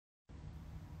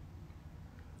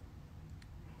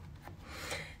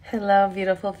Hello,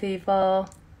 beautiful people.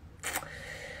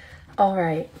 All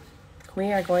right,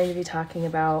 we are going to be talking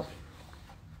about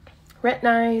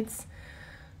retinoids,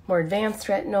 more advanced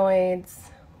retinoids,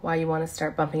 why you want to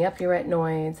start bumping up your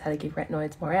retinoids, how to keep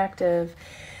retinoids more active.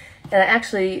 And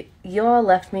actually, you all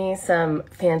left me some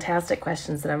fantastic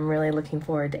questions that I'm really looking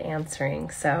forward to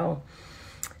answering. So,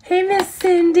 hey, Miss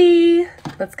Cindy,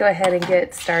 let's go ahead and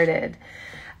get started.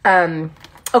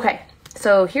 Okay,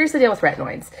 so here's the deal with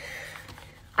retinoids.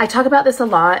 I talk about this a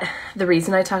lot. The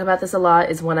reason I talk about this a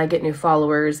lot is, one, I get new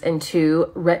followers, and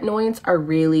two, retinoids are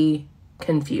really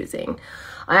confusing.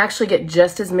 I actually get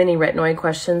just as many retinoid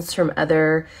questions from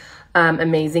other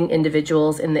amazing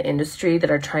individuals in the industry that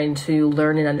are trying to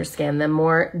learn and understand them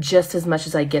more, just as much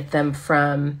as I get them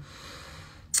from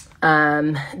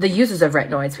the users of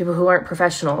retinoids, people who aren't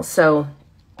professionals. So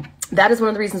that is one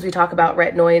of the reasons we talk about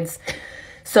retinoids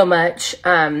so much.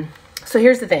 So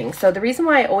here's the thing. So the reason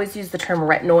why I always use the term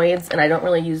retinoids and I don't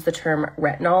really use the term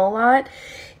retinol a lot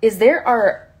is there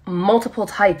are multiple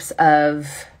types of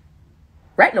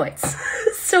retinoids.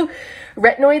 So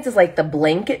retinoids is like the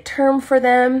blanket term for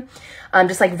them.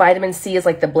 Just like vitamin C is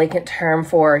like the blanket term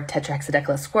for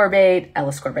tetrahexadecylascorbate,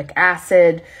 L-ascorbic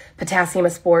acid, potassium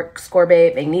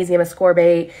ascorbate, magnesium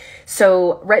ascorbate.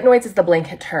 So retinoids is the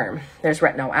blanket term. There's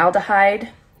retinol-aldehyde,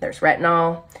 there's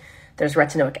retinol, there's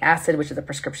retinoic acid, which is the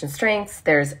prescription strengths.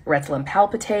 There's retinol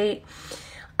palmitate.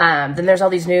 Then there's all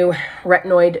these new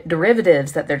retinoid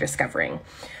derivatives that they're discovering.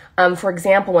 For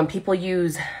example, when people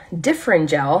use Differin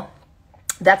gel,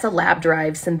 that's a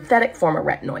lab-derived synthetic form of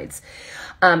retinoids.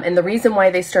 And the reason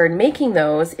why they started making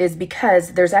those is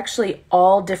because there's actually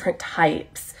all different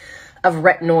types of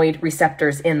retinoid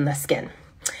receptors in the skin.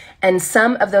 And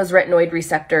some of those retinoid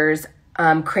receptors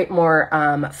create more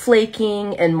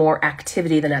flaking and more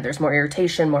activity than others, more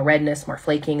irritation, more redness, more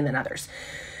flaking than others.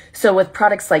 So with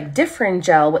products like Differin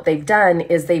gel, what they've done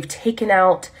is they've taken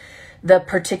out the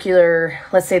particular,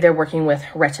 let's say they're working with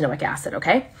retinoic acid,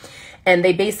 okay? And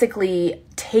they basically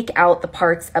take out the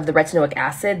parts of the retinoic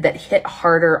acid that hit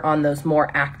harder on those more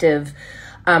active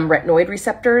retinoid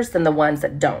receptors than the ones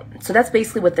that don't. So that's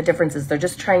basically what the difference is. They're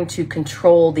just trying to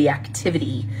control the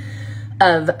activity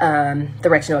of the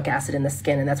retinoic acid in the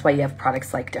skin, and that's why you have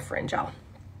products like Differin gel.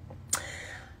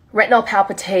 Retinol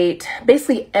palmitate,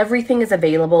 basically everything is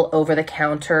available over the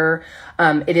counter.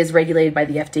 It is regulated by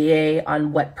the FDA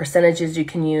on what percentages you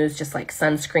can use, just like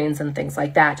sunscreens and things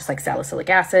like that, just like salicylic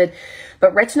acid.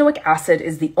 But retinoic acid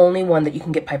is the only one that you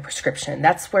can get by prescription.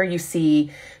 That's where you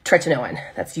see tretinoin.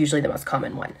 That's usually the most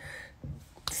common one.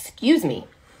 Excuse me.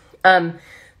 The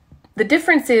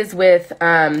difference is with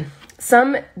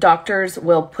some doctors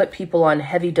will put people on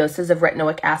heavy doses of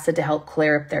retinoic acid to help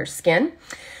clear up their skin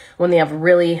when they have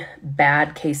really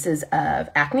bad cases of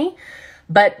acne,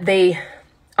 but they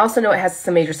also know it has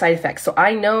some major side effects. So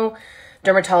I know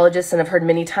dermatologists, and I've heard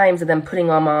many times of them putting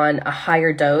them on a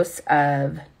higher dose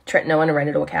of tretinoin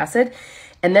and retinoic acid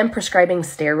and then prescribing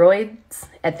steroids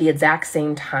at the exact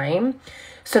same time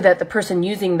so that the person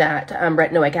using that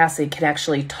retinoic acid can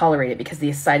actually tolerate it, because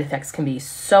the side effects can be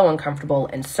so uncomfortable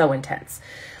and so intense.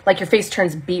 Like your face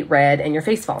turns beet red and your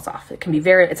face falls off. It can be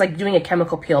it's like doing a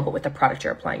chemical peel, but with the product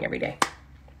you're applying every day.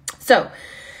 So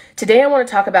today I want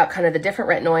to talk about kind of the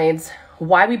different retinoids,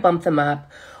 why we bump them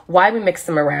up, why we mix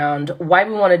them around, why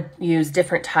we want to use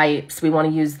different types. We want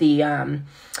to use the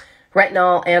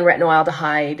retinol and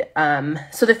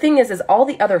retinol-aldehyde. So the thing is all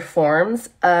the other forms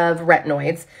of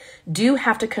retinoids do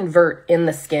have to convert in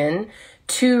the skin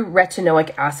to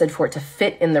retinoic acid for it to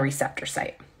fit in the receptor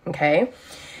site, okay?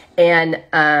 And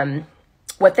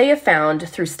what they have found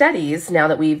through studies, now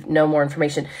that we know more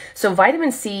information, so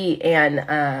vitamin C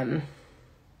and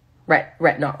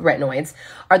retinoids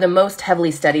are the most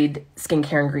heavily studied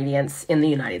skincare ingredients in the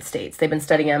United States. They've been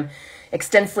studying them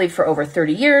extensively for over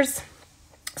 30 years.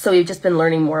 So we've just been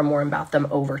learning more and more about them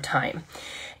over time.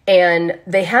 And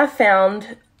they have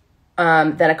found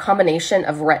that a combination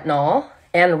of retinol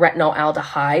and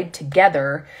retinol-aldehyde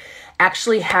together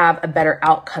actually have a better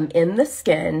outcome in the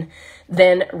skin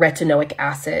than retinoic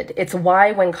acid. It's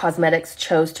why when Cosmedix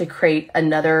chose to create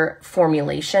another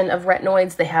formulation of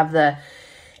retinoids, they have the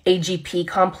AGP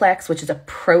complex, which is a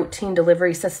protein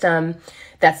delivery system.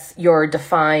 That's your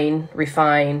Define,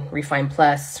 Refine, Refine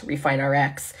Plus, Refine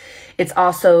RX. It's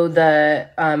also the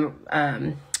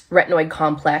retinoid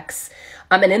complex.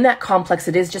 And in that complex,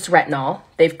 it is just retinol.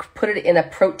 They've put it in a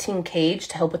protein cage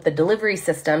to help with the delivery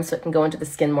system so it can go into the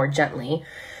skin more gently.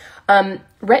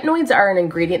 Retinoids are an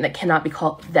ingredient that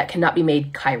cannot be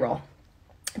made chiral.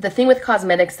 The thing with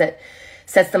Cosmedix that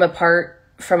sets them apart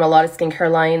from a lot of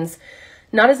skincare lines,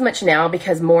 Not as much now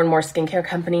because more and more skincare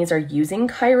companies are using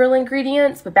chiral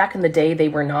ingredients, but back in the day they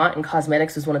were not, and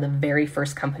Cosmedix was one of the very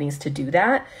first companies to do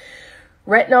that.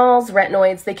 Retinols,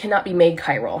 retinoids, they cannot be made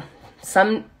chiral.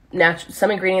 Some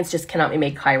ingredients just cannot be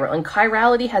made chiral, and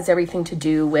chirality has everything to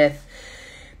do with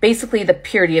basically the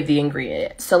purity of the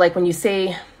ingredient. So like when you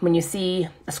see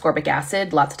ascorbic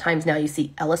acid, lots of times now you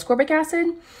see L-ascorbic acid.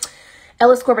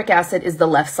 L-ascorbic acid is the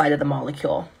left side of the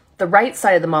molecule. The right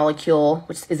side of the molecule,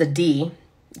 which is a D,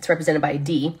 it's represented by a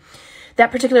D,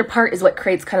 that particular part is what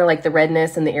creates kind of like the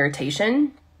redness and the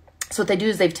irritation. So what they do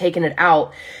is they've taken it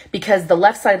out because the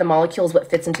left side of the molecule is what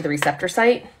fits into the receptor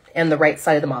site and the right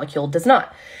side of the molecule does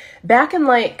not. Back in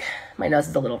like, my nose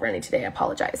is a little runny today, I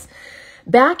apologize.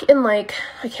 Back in like,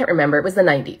 I can't remember, it was the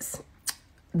 90s.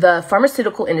 The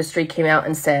pharmaceutical industry came out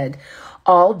and said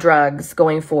all drugs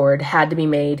going forward had to be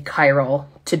made chiral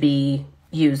to be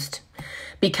used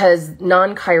because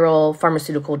non-chiral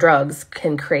pharmaceutical drugs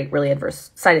can create really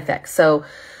adverse side effects. So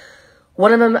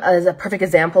one of them, as a perfect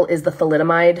example, is the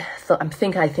thalidomide.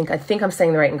 I think I'm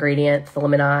saying the right ingredient,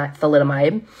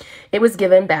 thalidomide. It was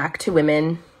given back to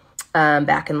women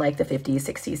back in like the 50s,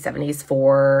 60s, 70s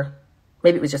for,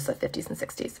 maybe it was just the 50s and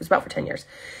 60s. It was about for 10 years.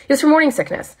 It was for morning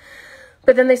sickness.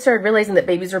 But then they started realizing that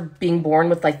babies are being born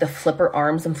with like the flipper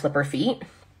arms and flipper feet.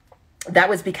 That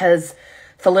was because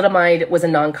thalidomide was a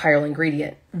non-chiral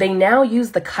ingredient. They now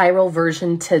use the chiral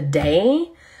version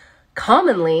today,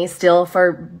 commonly still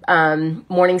for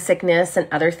morning sickness and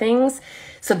other things.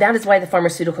 So that is why the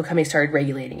pharmaceutical company started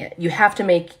regulating it. You have to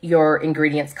make your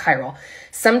ingredients chiral.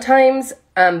 Sometimes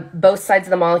both sides of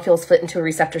the molecules fit into a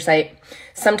receptor site.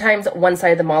 Sometimes one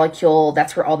side of the molecule,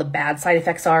 that's where all the bad side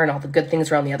effects are and all the good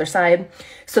things are on the other side.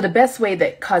 So the best way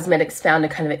that Cosmedix found to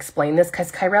kind of explain this,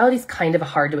 because chirality is kind of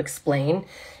hard to explain.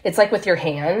 It's like with your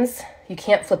hands. You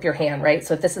can't flip your hand, right?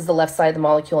 So if this is the left side of the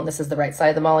molecule and this is the right side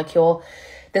of the molecule,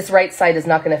 this right side is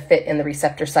not going to fit in the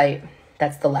receptor site.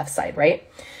 That's the left side, right?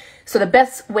 So the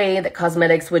best way that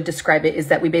Cosmedix would describe it is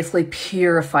that we basically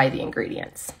purify the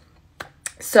ingredients.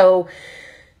 So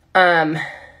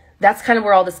that's kind of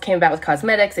where all this came about with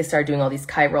Cosmedix. They started doing all these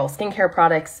chiral skincare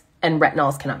products, and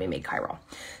retinols cannot be made chiral.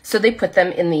 So they put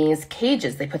them in these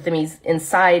cages. They put them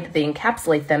inside, they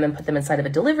encapsulate them and put them inside of a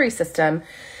delivery system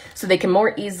so they can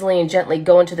more easily and gently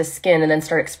go into the skin and then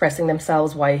start expressing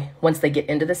themselves once they get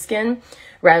into the skin,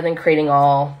 rather than creating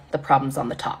all the problems on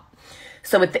the top.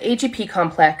 So with the AGP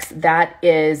complex, that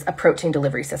is a protein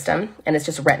delivery system, and it's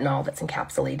just retinol that's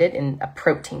encapsulated in a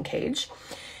protein cage.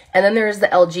 And then there's the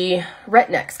LG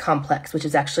Retinex complex, which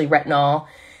is actually retinol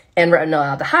and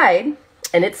retinolaldehyde,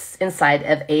 and it's inside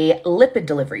of a lipid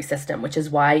delivery system, which is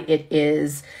why it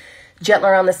is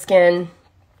gentler on the skin,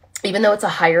 even though it's a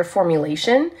higher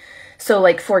formulation. So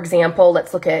like, for example,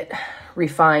 let's look at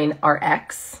Refine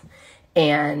RX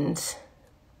and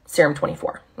Serum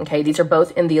 24. Okay, these are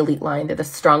both in the Elite line. They're the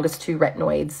strongest two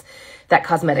retinoids that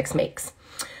Cosmedix makes.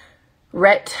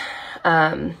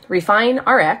 Refine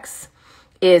RX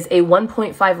is a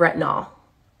 1.5 retinol.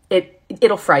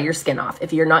 It'll fry your skin off.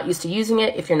 If you're not used to using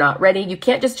it, if you're not ready, you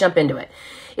can't just jump into it.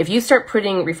 If you start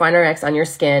putting Refine RX on your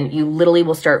skin, you literally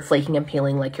will start flaking and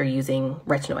peeling like you're using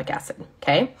retinoic acid,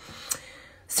 okay?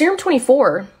 Serum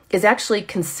 24 is actually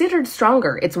considered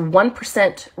stronger. It's 1%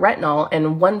 retinol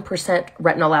and 1%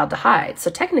 retinolaldehyde. So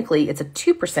technically it's a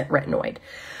 2% retinoid.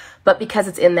 But because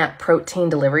it's in that protein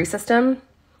delivery system,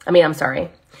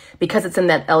 because it's in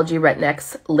that LG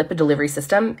Retinex lipid delivery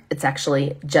system, it's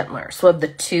actually gentler. So of the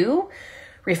two,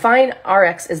 Refine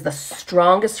RX is the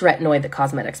strongest retinoid that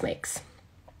Cosmedix makes.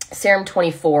 Serum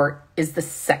 24 is the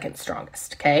second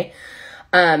strongest, okay?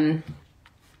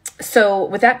 So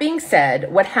with that being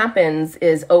said, what happens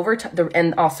is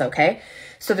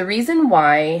so the reason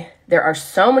why there are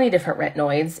so many different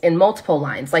retinoids in multiple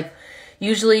lines, like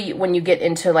usually when you get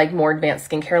into like more advanced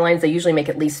skincare lines, they usually make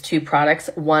at least two products,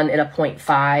 one at a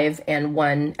 0.5 and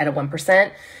one at a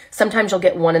 1%. Sometimes you'll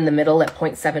get one in the middle at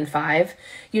 0.75.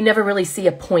 You never really see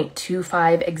a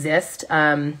 0.25 exist.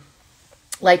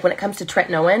 Like when it comes to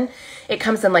tretinoin, it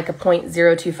comes in like a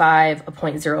 0.025, a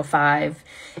 0.05,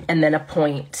 and then a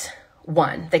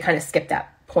 0.1. They kind of skip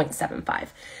that 0.75.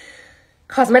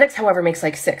 Cosmedix, however, makes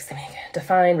like 6. They make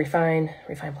Define, Refine,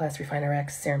 Refine Plus, Refine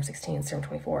RX, Serum 16, Serum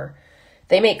 24.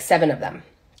 They make 7 of them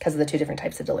because of the two different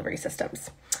types of delivery systems.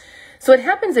 So what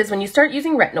happens is when you start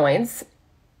using retinoids,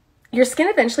 your skin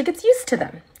eventually gets used to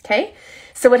them, okay?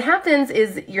 So what happens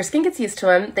is your skin gets used to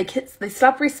them. They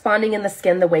stop responding in the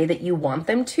skin the way that you want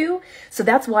them to. So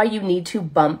that's why you need to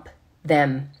bump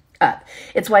them up.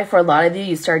 It's why for a lot of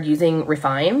you started using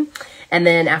Refine, and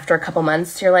then after a couple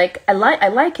months, you're like, I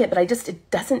like it, but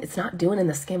it's not doing in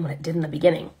the skin what it did in the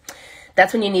beginning.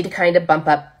 that's when you need to kind of bump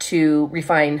up to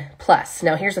Refine Plus.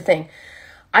 Now, here's the thing.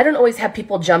 I don't always have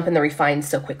people jump in the Refine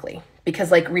so quickly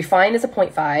because like Refine is a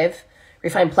 0.5,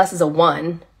 Refine Plus is a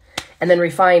 1, and then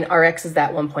Refine RX is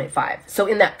that 1.5. So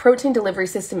in that protein delivery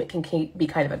system, it can be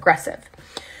kind of aggressive.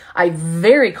 I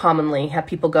very commonly have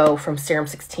people go from serum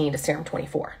 16 to serum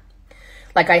 24.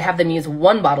 Like I have them use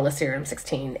one bottle of serum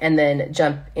 16 and then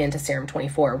jump into serum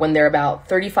 24 when they're about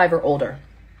 35 or older.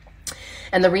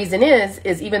 And the reason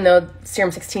is even though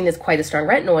serum 16 is quite a strong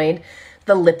retinoid,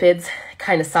 the lipids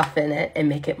kind of soften it and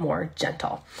make it more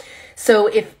gentle. So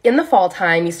if in the fall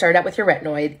time you start out with your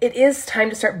retinoid, it is time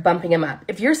to start bumping them up.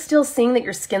 If you're still seeing that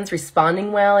your skin's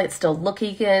responding well, it's still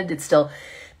looking good, it's still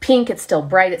pink, it's still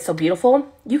bright, it's still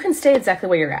beautiful, you can stay exactly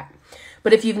where you're at.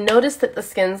 But if you've noticed that the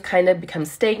skin's kind of become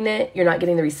stagnant, you're not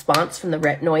getting the response from the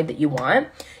retinoid that you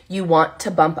want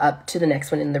to bump up to the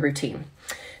next one in the routine.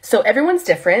 So everyone's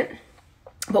different.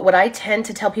 But what I tend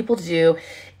to tell people to do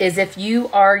is if you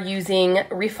are using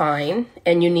Refine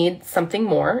and you need something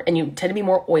more and you tend to be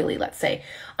more oily, let's say,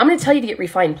 I'm going to tell you to get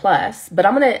Refine Plus, but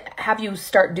I'm going to have you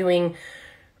start doing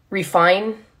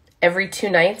Refine every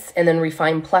 2 nights and then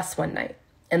Refine Plus 1 night.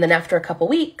 And then after a couple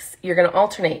weeks, you're going to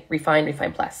alternate Refine,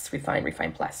 Refine Plus, Refine,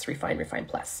 Refine Plus, Refine, Refine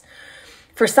Plus.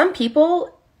 For some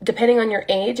people, depending on your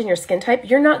age and your skin type,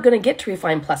 you're not going to get to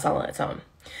Refine Plus all on its own.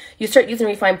 You start using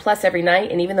Refine Plus every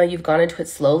night, and even though you've gone into it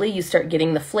slowly, you start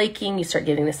getting the flaking, you start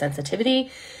getting the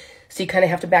sensitivity, so you kind of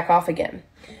have to back off again.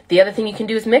 The other thing you can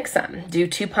do is mix them. Do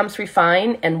 2 pumps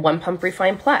Refine and 1 pump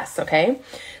Refine Plus, okay?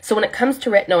 So when it comes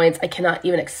to retinoids, I cannot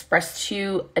even express to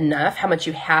you enough how much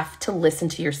you have to listen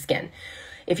to your skin.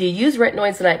 If you use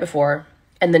retinoids the night before,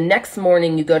 and the next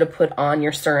morning you go to put on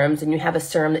your serums, and you have a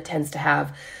serum that tends to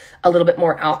have a little bit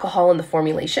more alcohol in the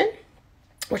formulation,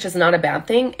 which is not a bad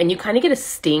thing, and you kind of get a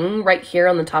sting right here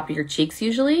on the top of your cheeks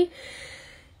usually,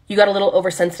 you got a little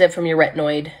oversensitive from your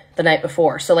retinoid the night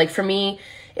before. So like for me,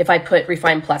 if I put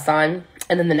Refine Plus on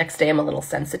and then the next day I'm a little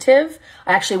sensitive,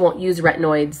 I actually won't use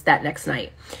retinoids that next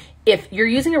night. If you're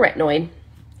using a retinoid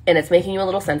and it's making you a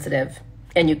little sensitive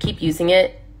and you keep using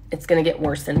it, it's going to get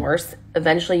worse and worse.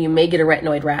 Eventually you may get a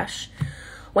retinoid rash.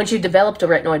 Once you've developed a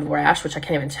retinoid rash, which I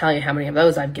can't even tell you how many of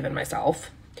those I've given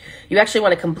myself, you actually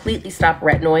want to completely stop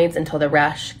retinoids until the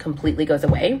rash completely goes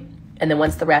away. And then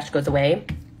once the rash goes away,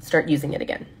 start using it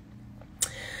again.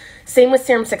 Same with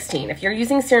serum 16. If you're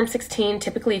using serum 16,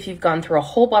 typically if you've gone through a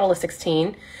whole bottle of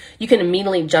 16, you can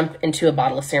immediately jump into a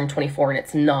bottle of serum 24 and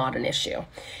it's not an issue.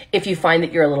 If you find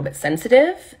that you're a little bit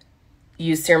sensitive,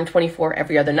 use serum 24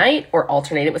 every other night or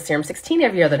alternate it with serum 16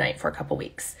 every other night for a couple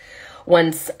weeks.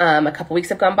 Once a couple weeks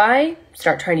have gone by,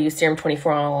 start trying to use serum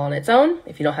 24 all on its own.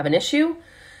 If you don't have an issue,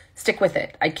 stick with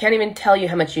it. I can't even tell you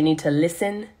how much you need to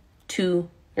listen to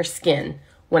your skin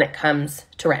when it comes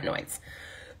to retinoids.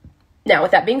 Now,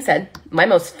 with that being said, my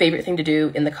most favorite thing to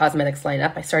do in the Cosmedix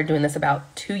lineup, I started doing this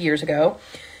about 2 years ago.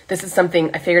 This is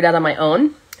something I figured out on my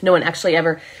own. No one actually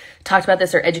ever talked about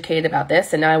this or educated about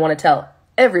this, and now I want to tell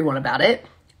everyone about it.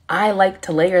 I like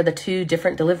to layer the 2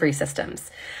 different delivery systems.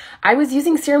 I was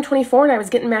using serum 24 and I was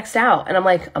getting maxed out, and I'm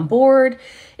like, I'm bored.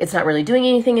 It's not really doing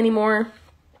anything anymore.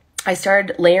 I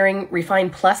started layering Refine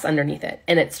Plus underneath it,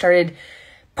 and it started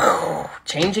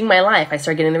changing my life. I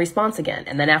started getting the response again.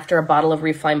 And then after a bottle of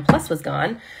Refine Plus was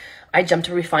gone, I jumped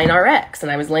to Refine RX,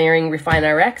 and I was layering Refine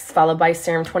RX followed by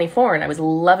serum 24, and I was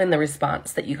loving the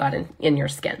response that you got in your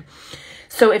skin.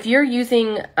 So if you're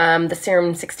using the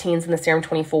serum 16s and the serum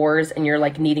 24s and you're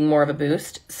like needing more of a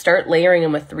boost, start layering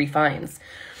them with the Refines.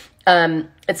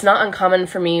 It's not uncommon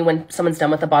for me when someone's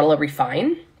done with a bottle of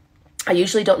Refine. I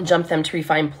usually don't jump them to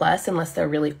Refine Plus unless they're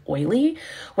really oily.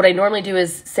 What I normally do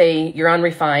is say you're on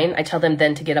Refine. I tell them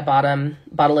then to get a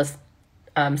bottle of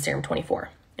serum 24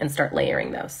 and start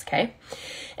layering those, okay?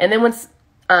 And then once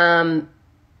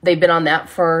they've been on that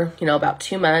for, about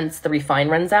 2 months, the Refine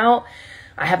runs out,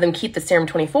 I have them keep the serum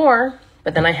 24,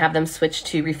 but then I have them switch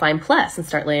to Refine Plus and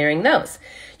start layering those.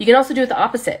 You can also do it the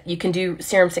opposite. You can do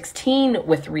serum 16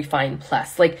 with Refine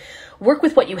Plus. Like, work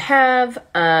with what you have,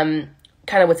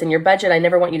 kind of what's in your budget. I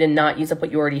never want you to not use up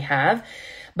what you already have.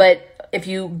 But if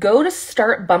you go to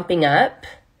start bumping up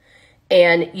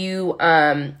and you,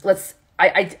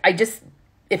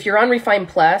 if you're on Refine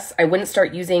Plus, I wouldn't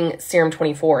start using serum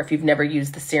 24 if you've never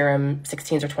used the serum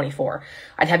 16s or 24.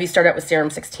 I'd have you start out with serum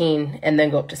 16 and then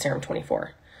go up to serum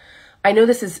 24. I know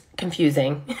this is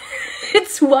confusing.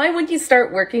 It's why when you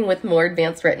start working with more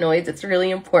advanced retinoids, it's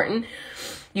really important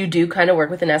you do kind of work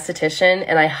with an esthetician,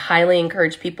 and I highly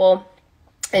encourage people,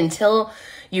 until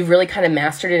you've really kind of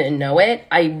mastered it and know it,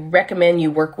 I recommend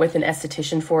you work with an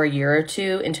esthetician for a year or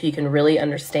 2 until you can really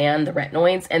understand the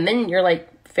retinoids, and then you're like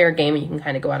fair game and you can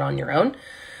kind of go out on your own.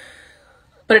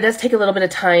 But it does take a little bit of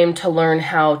time to learn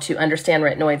how to understand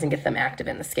retinoids and get them active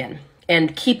in the skin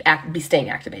and be staying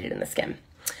activated in the skin.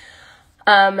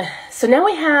 So now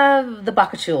we have the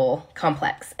Bakuchiol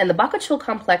complex, and the Bakuchiol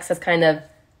complex has kind of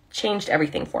changed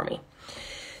everything for me.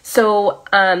 So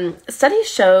studies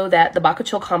show that the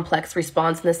Bakuchiol complex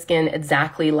responds in the skin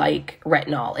exactly like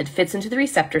retinol. It fits into the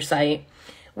receptor site,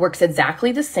 works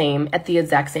exactly the same at the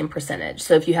exact same percentage.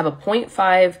 So if you have a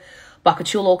 0.5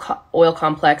 Bakuchiol oil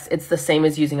complex, it's the same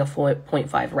as using a 0.5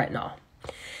 retinol.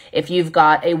 If you've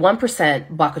got a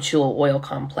 1% Bakuchiol oil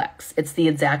complex, it's the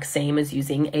exact same as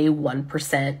using a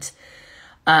 1%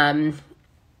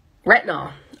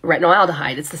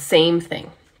 retinolaldehyde. It's the same thing.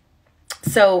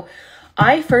 So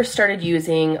I first started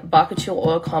using Bakuchiol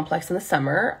oil complex in the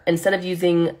summer. Instead of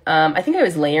using, I think I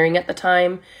was layering at the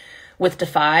time with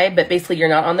Defy, but basically you're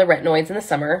not on the retinoids in the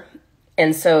summer.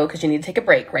 And so, because you need to take a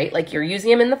break, right? Like you're using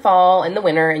them in the fall, in the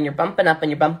winter, and you're bumping up and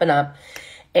you're bumping up.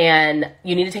 And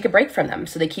you need to take a break from them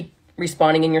so they keep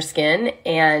responding in your skin.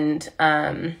 And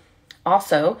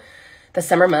also, the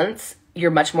summer months,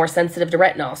 you're much more sensitive to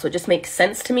retinol. So it just makes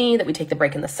sense to me that we take the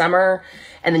break in the summer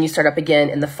and then you start up again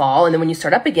in the fall. And then when you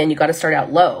start up again, you got to start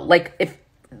out low. Like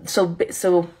so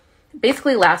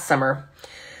basically last summer,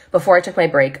 before I took my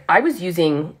break, I was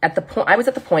at the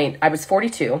point, I was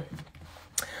 42.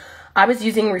 I was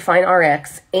using Refine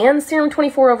RX and Serum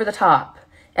 24 over the top.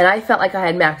 And I felt like I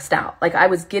had maxed out. Like I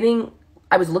was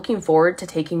looking forward to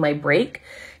taking my break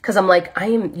because I'm like, I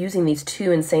am using these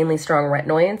two insanely strong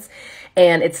retinoids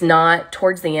and it's not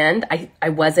towards the end.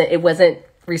 It wasn't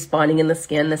responding in the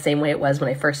skin the same way it was when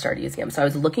I first started using them. So I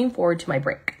was looking forward to my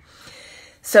break.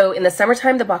 So in the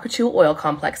summertime, the Bakuchiol oil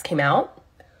complex came out.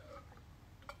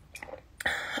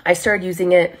 I started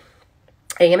using it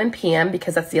AM and PM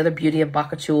because that's the other beauty of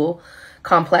Bakuchiol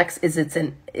complex is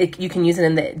you can use it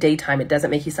in the daytime. It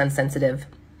doesn't make you sun sensitive.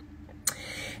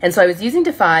 And so I was using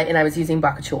Defy and I was using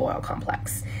Bakuchiol oil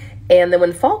complex. And then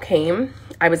when fall came,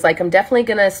 I was like, I'm definitely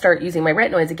going to start using my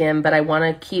retinoids again, but I want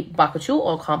to keep Bakuchiol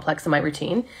oil complex in my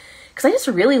routine because I just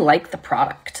really like the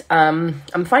product. I'm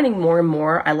finding more and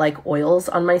more I like oils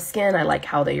on my skin. I like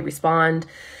how they respond.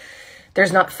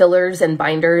 There's not fillers and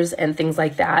binders and things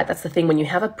like that. That's the thing. When you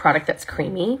have a product that's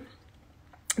creamy,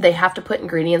 they have to put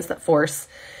ingredients that force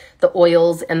the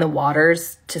oils and the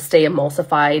waters to stay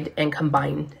emulsified and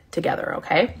combined together,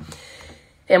 okay?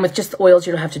 And with just the oils,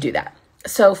 you don't have to do that.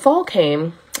 So fall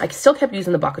came, I still kept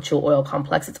using the Bakuchiol oil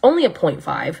complex. It's only a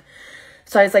 0.5.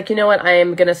 So I was like, you know what? I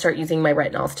am going to start using my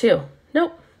retinols too.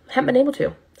 Nope, haven't been able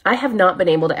to. I have not been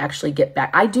able to actually get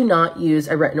back. I do not use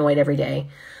a retinoid every day.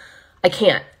 I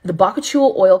can't. The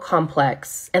Bakuchiol oil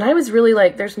complex, and I was really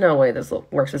like, there's no way this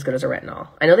works as good as a retinol.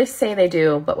 I know they say they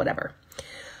do, but whatever.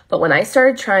 But when I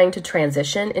started trying to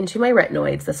transition into my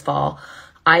retinoids this fall,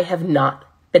 I have not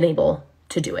been able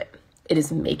to do it. It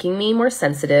is making me more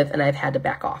sensitive, and I've had to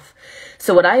back off.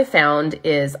 So what I found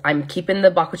is I'm keeping the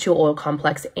Bakuchiol oil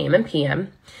complex AM and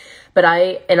PM, but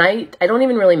I don't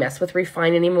even really mess with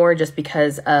Refine anymore just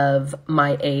because of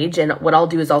my age. And what I'll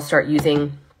do is I'll start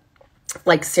using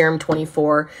like Serum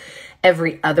 24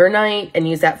 every other night and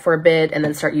use that for a bit and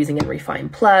then start using it in Refine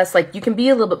Plus. Like you can be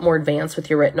a little bit more advanced with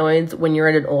your retinoids when you're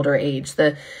at an older age.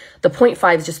 The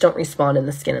 0.5s just don't respond in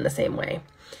the skin in the same way.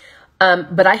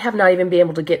 But I have not even been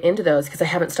able to get into those because I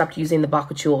haven't stopped using the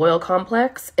Bakuchiol oil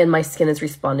complex and my skin is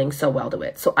responding so well to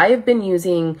it. So I have been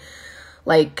using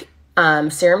like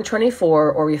Serum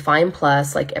 24 or Refine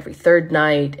Plus like every third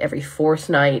night, every fourth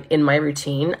night in my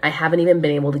routine. I haven't even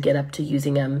been able to get up to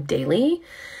using them daily.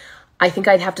 I think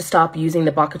I'd have to stop using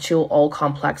the Bakuchiol oil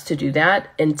complex to do that.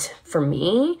 And for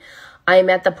me, I'm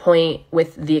at the point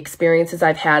with the experiences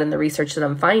I've had and the research that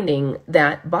I'm finding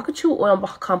that Bakuchiol oil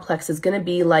complex is going to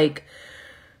be like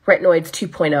retinoids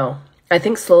 2.0. I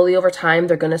think slowly over time,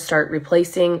 they're going to start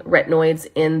replacing retinoids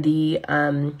in the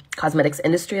cosmetics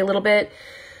industry a little bit.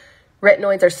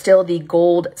 Retinoids are still the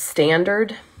gold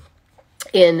standard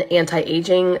in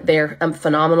anti-aging. They're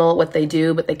phenomenal at what they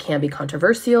do, but they can be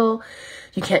controversial.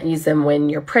 You can't use them when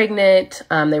you're pregnant.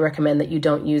 They recommend that you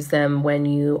don't use them when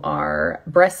you are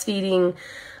breastfeeding.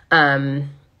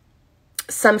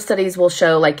 Some studies will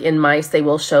show, like in mice, they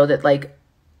will show that like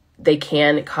they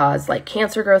can cause like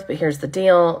cancer growth, but here's the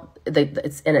deal.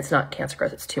 It's not cancer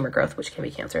growth, it's tumor growth, which can be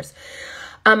cancerous.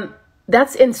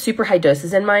 That's in super high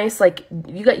doses in mice. Like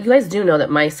you guys do know that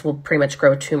mice will pretty much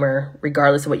grow a tumor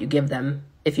regardless of what you give them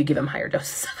if you give them higher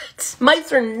doses of it.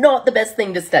 Mice are not the best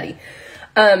thing to study.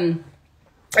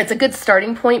 It's a good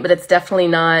starting point, but it's definitely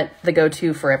not the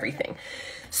go-to for everything.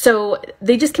 So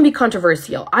they just can be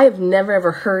controversial. I have never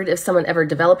ever heard of someone ever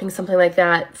developing something like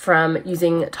that from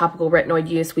using topical retinoid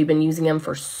use. We've been using them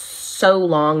for so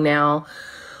long now.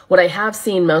 What I have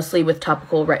seen mostly with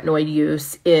topical retinoid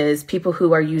use is people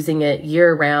who are using it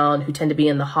year round, who tend to be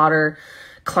in the hotter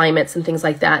climates and things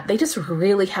like that. They just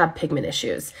really have pigment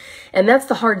issues. And that's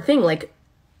the hard thing. Like,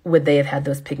 would they have had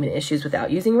those pigment issues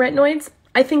without using retinoids?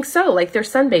 I think so. Like, they're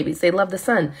sun babies. They love the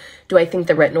sun. Do I think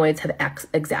the retinoids have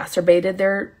exacerbated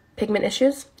their pigment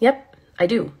issues? Yep, I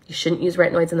do. You shouldn't use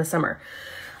retinoids in the summer.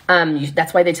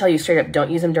 That's why they tell you straight up,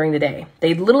 don't use them during the day.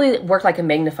 They literally work like a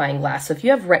magnifying glass. So if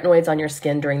you have retinoids on your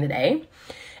skin during the day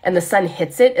and the sun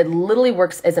hits it, it literally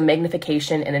works as a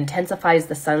magnification and intensifies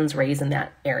the sun's rays in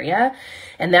that area.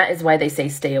 And that is why they say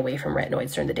stay away from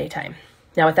retinoids during the daytime.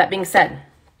 Now, with that being said,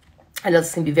 I know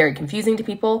this can be very confusing to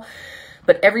people,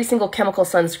 but every single chemical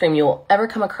sunscreen you will ever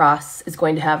come across is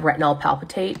going to have retinol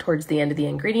palpitate towards the end of the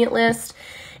ingredient list.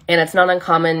 And it's not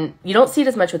uncommon. You don't see it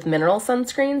as much with mineral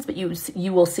sunscreens, but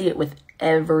you will see it with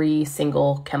every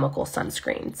single chemical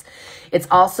sunscreens. It's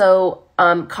also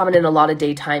common in a lot of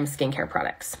daytime skincare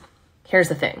products. Here's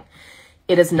the thing.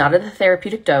 It is not at a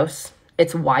therapeutic dose.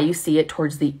 It's why you see it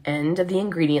towards the end of the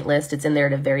ingredient list. It's in there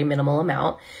at a very minimal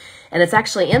amount. And it's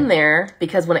actually in there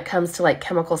because when it comes to like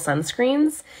chemical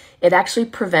sunscreens, it actually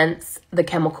prevents the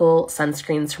chemical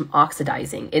sunscreens from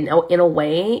oxidizing. In a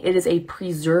way, it is a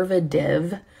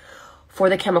preservative for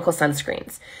the chemical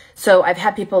sunscreens. So I've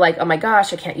had people like, oh my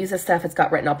gosh, I can't use this stuff. It's got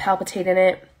retinol palpitate in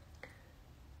it.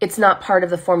 It's not part of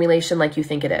the formulation like you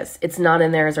think it is. It's not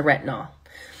in there as a retinol.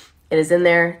 It is in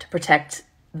there to protect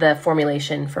the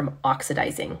formulation from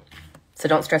oxidizing. So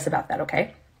don't stress about that,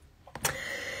 okay?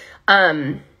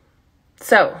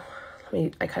 So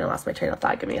I kind of lost my train of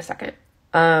thought. Give me a second.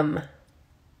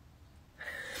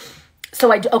 So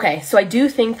I do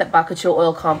think that bakuchiol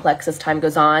oil complex, as time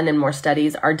goes on and more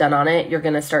studies are done on it, you're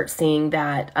going to start seeing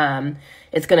that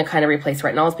it's going to kind of replace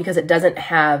retinols because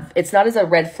it's not as a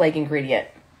red flag ingredient.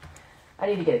 I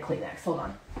need to get a Kleenex.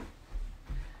 Hold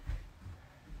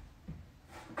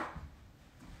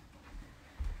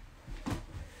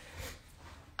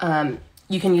on.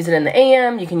 You can use it in the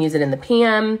AM, you can use it in the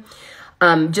PM.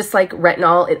 Just like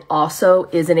retinol, it also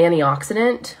is an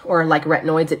antioxidant, or like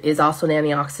retinoids, it is also an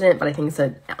antioxidant, but I think it's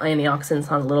an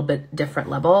antioxidant on a little bit different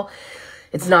level.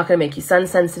 It's not going to make you sun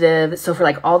sensitive. So for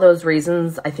like all those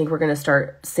reasons, I think we're going to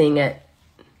start seeing it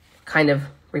kind of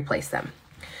replace them.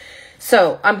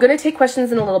 So I'm going to take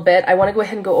questions in a little bit. I want to go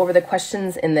ahead and go over the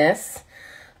questions in this,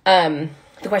 the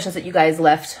questions that you guys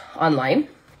left online.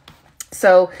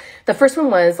 So the first one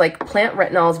was like plant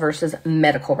retinols versus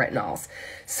medical retinols.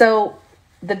 So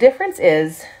the difference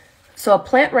is, so a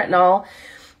plant retinol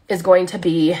is going to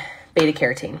be beta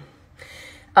carotene.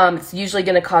 It's usually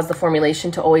going to cause the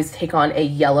formulation to always take on a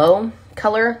yellow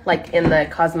color, like in the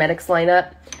Cosmedix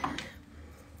lineup,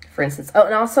 for instance. Oh,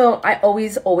 and also I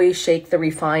always shake the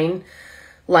Refine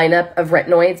lineup of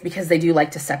retinoids because they do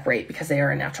like to separate because they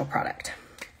are a natural product.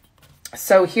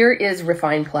 So here is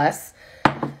Refine Plus.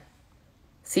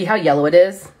 See how yellow it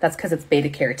is? That's because it's beta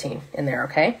carotene in there,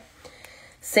 okay?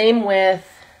 Same with,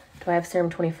 do I have Serum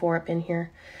 24 up in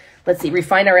here? Let's see,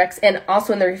 Refine RX, and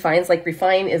also in the Refines, like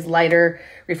Refine is lighter,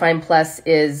 Refine Plus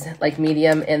is like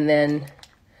medium, and then,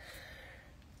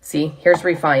 see, here's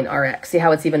Refine RX. See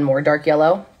how it's even more dark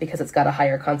yellow? Because it's got a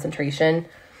higher concentration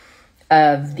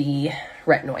of the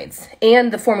retinoids.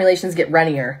 And the formulations get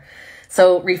runnier.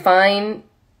 So Refine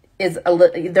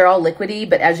they're all liquidy,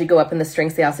 but as you go up in the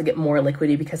strengths, they also get more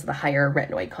liquidy because of the higher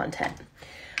retinoid content.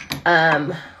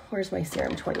 Where's my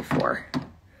Serum 24?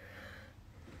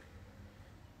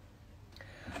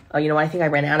 Oh, you know, I think I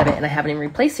ran out of it and I haven't even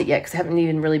replaced it yet because I haven't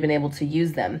even really been able to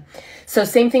use them. So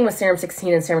same thing with Serum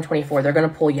 16 and Serum 24. They're going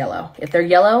to pull yellow. If they're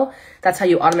yellow, that's how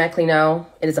you automatically know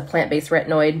it is a plant-based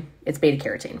retinoid. It's beta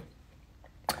carotene.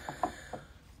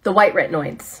 The white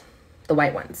retinoids, the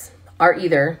white ones, are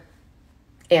either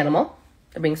animal,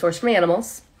 they're being sourced from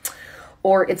animals,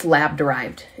 or it's lab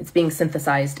derived. It's being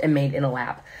synthesized and made in a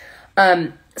lab.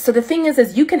 So the thing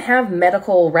is you can have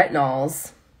medical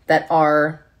retinols that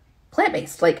are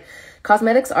plant-based. Like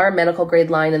Cosmedix are a medical grade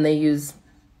line and they use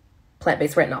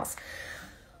plant-based retinols.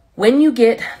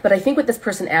 But I think what this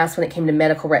person asked when it came to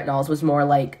medical retinols was more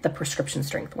like the prescription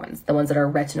strength ones, the ones that are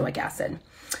retinoic acid.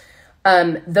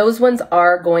 Those ones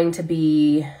are going to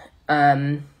be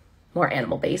more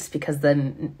animal-based because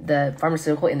the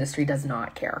pharmaceutical industry does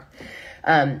not care.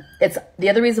 It's the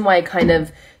other reason why I kind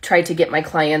of try to get my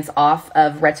clients off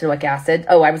of retinoic acid.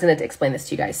 Oh, I was going to explain this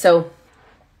to you guys. So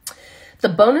The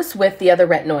bonus with the other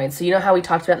retinoids, so you know how we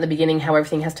talked about in the beginning how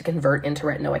everything has to convert into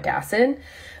retinoic acid?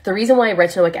 The reason why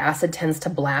retinoic acid tends to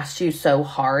blast you so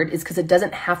hard is because it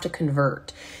doesn't have to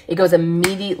convert. It goes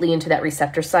immediately into that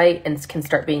receptor site and can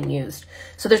start being used.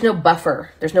 So there's no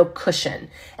buffer, there's no cushion.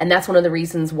 And that's one of the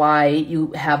reasons why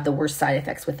you have the worst side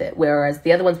effects with it. Whereas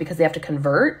the other ones, because they have to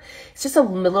convert, it's just a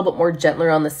little bit more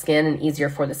gentler on the skin and easier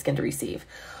for the skin to receive.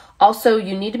 Also,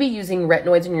 you need to be using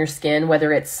retinoids in your skin,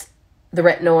 whether it's the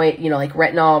retinoid, you know, like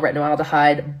retinol,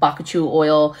 retinoaldehyde,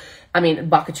 bakuchiol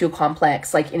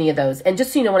complex, like any of those. And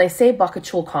just so you know, when I say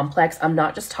bakuchiol complex, I'm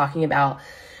not just talking about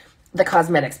the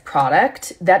Cosmedix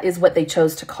product. That is what they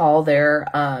chose to call their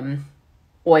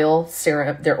oil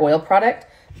serum, their oil product.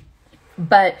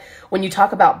 But when you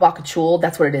talk about bakuchiol,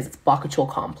 that's what it is. It's bakuchiol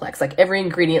complex. Like every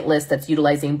ingredient list that's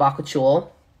utilizing bakuchiol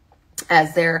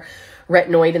as their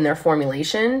retinoid in their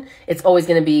formulation, it's always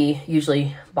going to be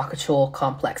usually bakuchiol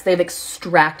complex. They've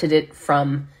extracted it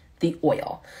from the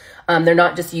oil. They're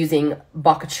not just using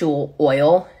bakuchiol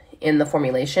oil in the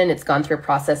formulation. It's gone through a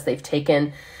process. They've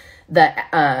taken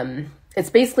the, it's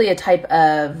basically a type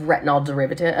of retinol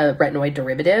derivative, retinoid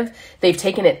derivative. They've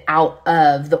taken it out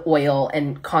of the oil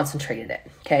and concentrated it.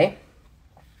 Okay.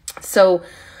 So,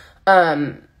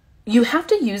 you have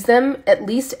to use them at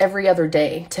least every other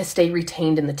day to stay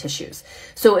retained in the tissues.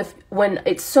 So when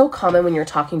it's so common when you're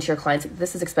talking to your clients,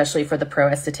 this is especially for the pro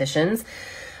estheticians,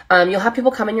 you'll have people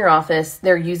come in your office,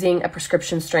 they're using a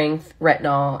prescription strength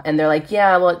retinol, and they're like,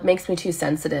 yeah, well, it makes me too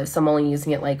sensitive, so I'm only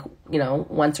using it like, you know,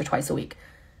 once or twice a week.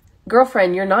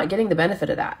 Girlfriend, you're not getting the benefit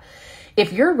of that.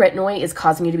 If your retinoid is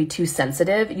causing you to be too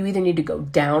sensitive, you either need to go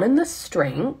down in the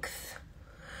strength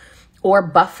or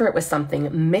buffer it with something,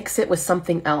 mix it with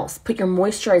something else. Put your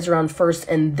moisturizer on first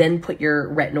and then put your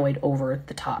retinoid over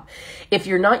the top. If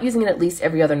you're not using it at least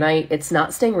every other night, it's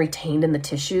not staying retained in the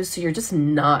tissues, so you're just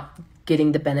not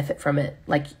getting the benefit from it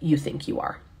like you think you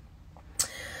are.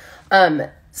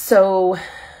 So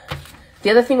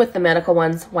the other thing with the medical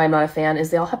ones, why I'm not a fan,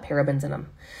 is they all have parabens in them.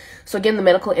 So again, the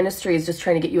medical industry is just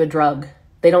trying to get you a drug.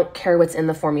 They don't care what's in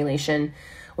the formulation.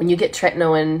 When you get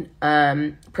tretinoin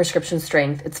prescription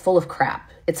strength, it's full of crap.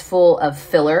 It's full of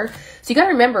filler. So you got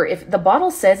to remember, if the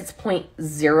bottle says it's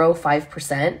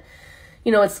 0.05%,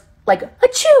 you know, it's like,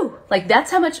 achoo! Like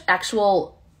that's how much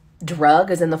actual drug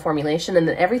is in the formulation. And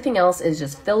then everything else is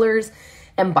just fillers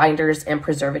and binders and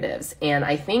preservatives. And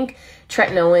I think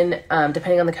tretinoin,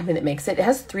 depending on the company that makes it, it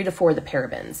has 3 to 4 of the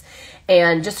parabens.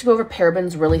 And just to go over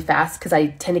parabens really fast, because I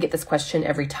tend to get this question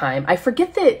every time. I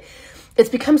forget that it's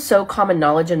become so common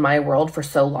knowledge in my world for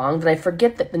so long that I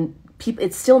forget that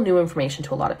it's still new information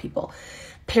to a lot of people.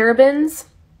 Parabens,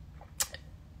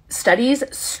 studies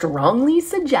strongly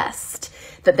suggest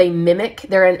that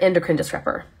they're an endocrine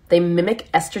disruptor. They mimic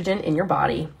estrogen in your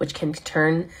body, which can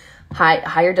turn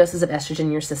higher doses of estrogen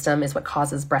in your system is what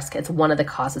causes breast cancer. It's one of the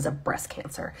causes of breast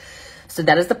cancer. So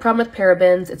that is the problem with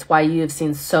parabens. It's why you have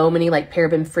seen so many like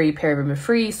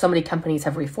paraben-free. So many companies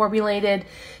have reformulated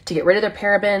to get rid of their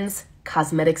parabens.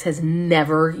 Cosmedix has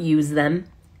never used them,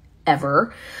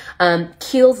 ever.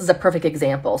 Kiehl's is a perfect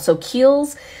example. So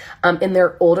Kiehl's, in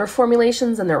their older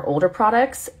formulations and their older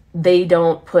products, they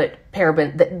don't put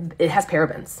paraben. It has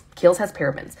parabens. Kiehl's has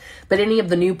parabens. But any of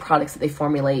the new products that they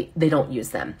formulate, they don't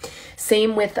use them.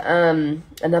 Same with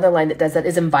another line that does that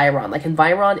is Environ. Like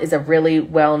Environ is a really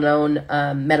well-known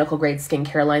medical grade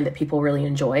skincare line that people really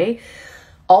enjoy.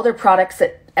 All their products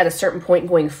that at a certain point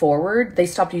going forward, they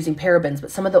stopped using parabens,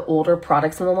 but some of the older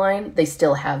products in the line, they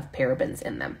still have parabens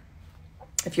in them.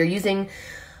 If you're using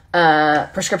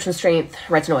prescription strength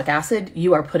retinoic acid,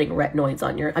 you are putting retinoids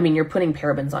on you're putting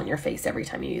parabens on your face every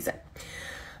time you use it.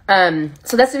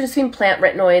 So that's the difference between plant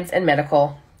retinoids and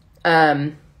medical.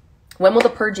 When will the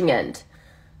purging end?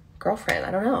 Girlfriend,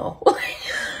 I don't know.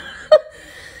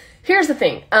 Here's the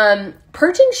thing.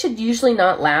 Purging should usually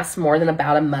not last more than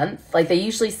about a month. Like they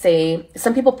usually say,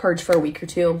 some people purge for a week or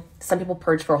two. Some people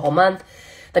purge for a whole month.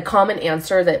 The common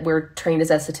answer that we're trained as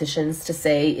estheticians to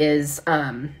say is,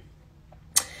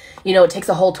 you know, it takes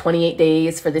a whole 28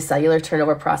 days for the cellular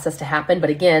turnover process to happen.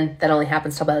 But again, that only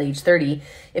happens till about age 30.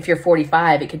 If you're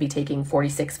 45, it could be taking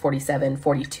 46, 47,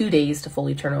 42 days to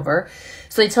fully turn over.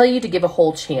 So they tell you to give a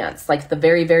whole chance. Like the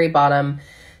very, very bottom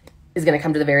is going to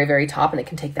come to the very, very top, and it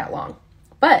can take that long.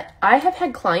 But I have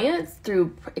had clients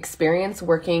through experience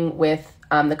working with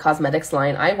the Cosmedix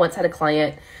line. I once had a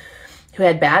client who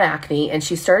had bad acne, and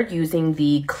she started using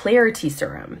the Clarity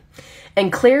serum.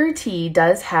 And Clarity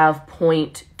does have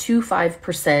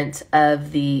 0.25%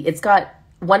 of it's got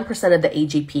 1% of the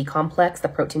AGP complex, the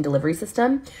protein delivery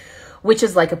system, which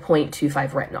is like a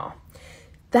 0.25 retinol.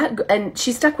 and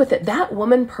she stuck with it. That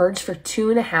woman purged for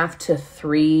 2.5 to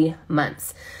 3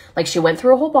 months. Like, she went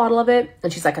through a whole bottle of it,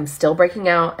 and she's like, I'm still breaking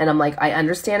out. And I'm like, I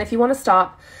understand if you want to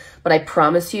stop, but I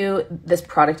promise you, this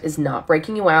product is not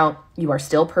breaking you out. You are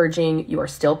still purging. You are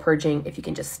still purging. If you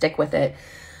can just stick with it,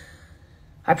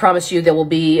 I promise you there will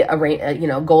be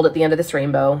gold at the end of this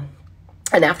rainbow.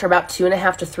 And after about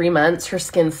 2.5 to 3 months, her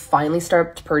skin finally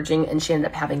started purging, and she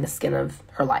ended up having the skin of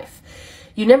her life.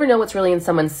 You never know what's really in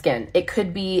someone's skin. It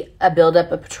could be a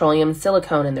buildup of petroleum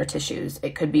silicone in their tissues.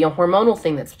 It could be a hormonal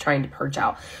thing that's trying to purge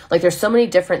out. Like, there's so many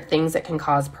different things that can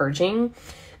cause purging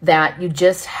that you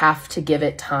just have to give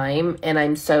it time. And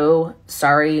I'm so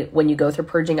sorry when you go through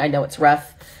purging. I know it's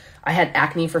rough. I had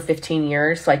acne for 15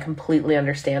 years, so I completely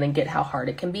understand and get how hard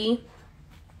it can be.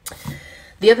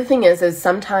 The other thing is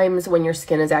sometimes when your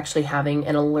skin is actually having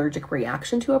an allergic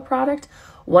reaction to a product,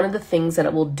 one of the things that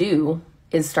it will do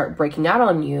is start breaking out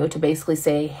on you to basically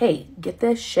say, hey, get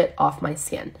this shit off my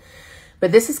skin.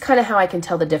 But this is kind of how I can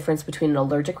tell the difference between an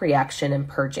allergic reaction and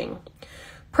purging.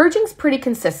 Purging's pretty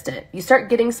consistent. You start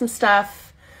getting some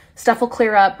stuff will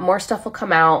clear up, more stuff will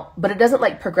come out, but it doesn't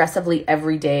like progressively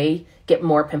every day get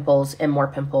more pimples and more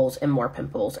pimples and more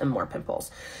pimples and more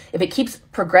pimples. If it keeps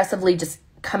progressively just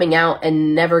coming out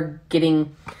and never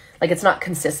getting, like, it's not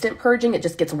consistent purging, it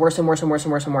just gets worse and worse and worse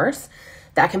and worse and worse,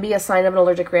 that can be a sign of an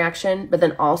allergic reaction. But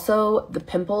then also the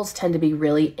pimples tend to be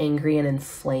really angry and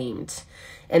inflamed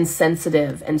and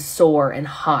sensitive and sore and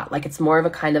hot. Like, it's more of a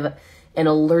kind of an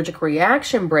allergic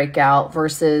reaction breakout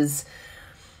versus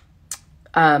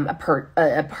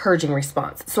a purging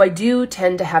response. So I do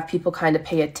tend to have people kind of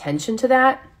pay attention to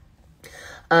that.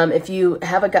 If you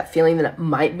have a gut feeling that it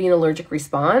might be an allergic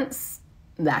response,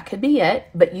 that could be it.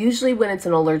 But usually when it's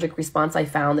an allergic response, I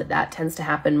found that tends to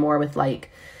happen more with, like,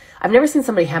 I've never seen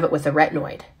somebody have it with a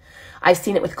retinoid. I've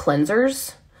seen it with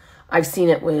cleansers. I've seen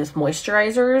it with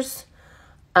moisturizers.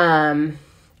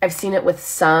 I've seen it with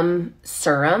some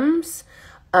serums,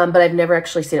 but I've never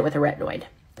actually seen it with a retinoid.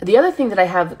 The other thing that I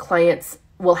have clients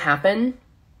will happen,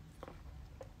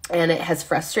 and it has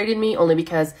frustrated me only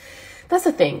because that's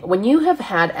the thing. When you have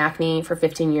had acne for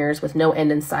 15 years with no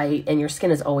end in sight and your skin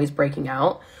is always breaking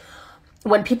out,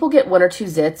 when people get 1 or 2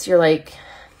 zits, you're like,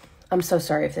 I'm so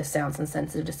sorry if this sounds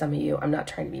insensitive to some of you. I'm not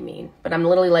trying to be mean, but I'm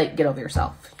literally like, get over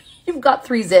yourself. You've got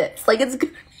 3 zits. Like, it's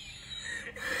good.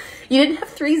 You didn't have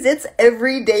 3 zits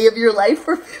every day of your life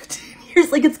for 15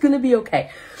 years. Like, it's going to be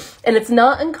okay. And it's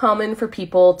not uncommon for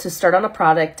people to start on a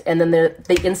product and then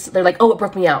they're like, oh, it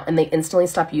broke me out, and they instantly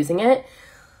stop using it.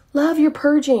 Love, you're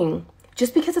purging.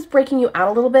 Just because it's breaking you out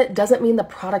a little bit doesn't mean the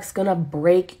product's going to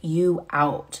break you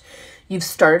out. You've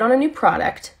started on a new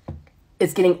product.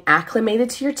 It's getting acclimated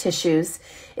to your tissues.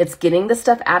 It's getting the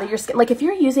stuff out of your skin. Like, if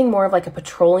you're using more of like a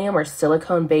petroleum or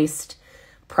silicone-based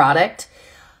product,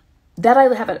 that I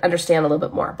have to understand a little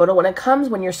bit more. But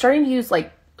when you're starting to use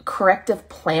like corrective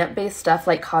plant-based stuff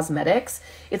like Cosmedix,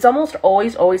 it's almost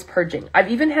always purging.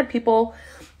 I've even had people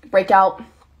break out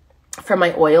from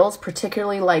my oils,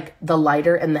 particularly like the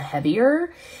lighter and the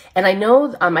heavier. And I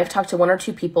know I've talked to 1 or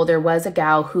 2 people. There was a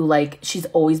gal who, like, she's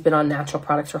always been on natural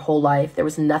products her whole life. There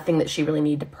was nothing that she really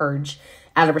needed to purge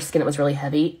out of her skin. It was really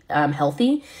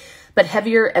healthy. But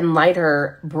heavier and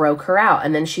lighter broke her out.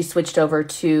 And then she switched over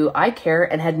to eye care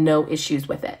and had no issues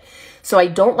with it. So I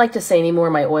don't like to say anymore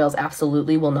my oils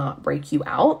absolutely will not break you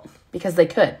out, because they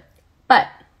could. But,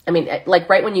 I mean, like,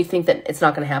 right when you think that it's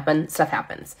not going to happen, stuff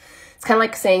happens. It's kind of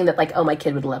like saying that, like, oh, my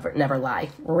kid would never lie.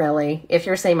 Really? If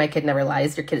you're saying my kid never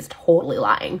lies, your kid is totally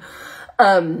lying.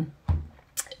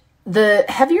 The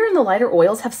heavier and the lighter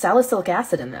oils have salicylic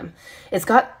acid in them. It's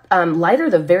got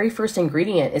lighter. The very first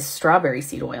ingredient is strawberry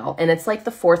seed oil, and it's like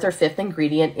the 4th or 5th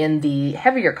ingredient in the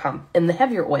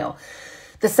heavier oil.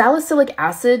 The salicylic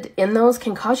acid in those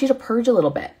can cause you to purge a little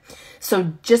bit.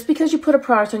 So just because you put a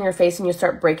product on your face and you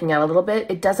start breaking out a little bit,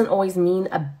 it doesn't always mean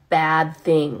a bad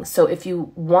thing. So if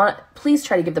you want, please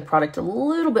try to give the product a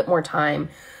little bit more time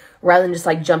rather than just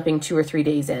like jumping 2 or 3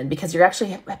 days in, because you're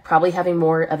actually probably having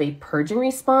more of a purging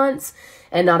response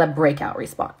and not a breakout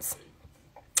response.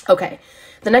 Okay,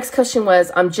 the next question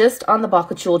was, I'm just on the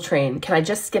Bakuchiol train. Can I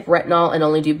just skip retinol and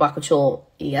only do Bakuchiol?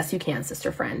 Yes, you can,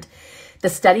 sister friend. The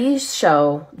studies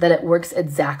show that it works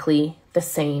exactly the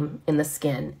same in the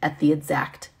skin at the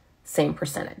exact same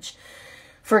percentage.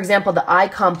 For example, the eye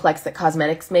complex that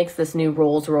Cosmedix makes, this new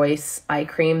Rolls-Royce eye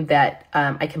cream that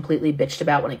I completely bitched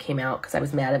about when it came out because I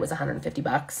was mad it was 150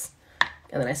 bucks.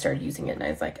 And then I started using it and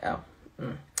I was like, oh.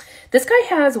 This guy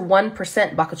has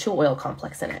 1% Bakuchiol oil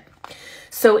complex in it.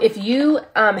 So if you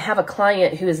have a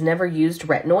client who has never used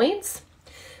retinoids,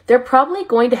 they're probably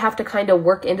going to have to kind of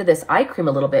work into this eye cream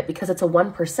a little bit because it's a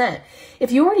 1%. If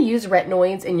you already use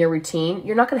retinoids in your routine,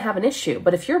 you're not going to have an issue.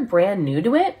 But if you're brand new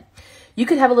to it, you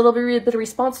could have a little bit of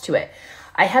response to it.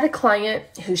 I had a client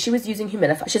who she was using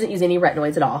Humidify. She doesn't use any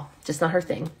retinoids at all, just not her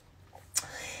thing.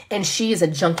 And she is a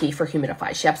junkie for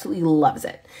Humidify. She absolutely loves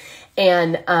it.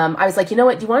 And I was like, you know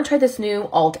what? Do you want to try this new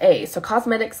Alt A? So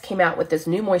Cosmedix came out with this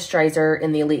new moisturizer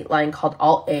in the Elite line called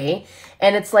Alt A.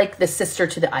 And it's like the sister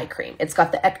to the eye cream. It's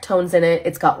got the ectones in it.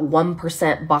 It's got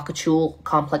 1% Bakuchiol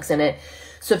complex in it.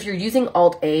 So if you're using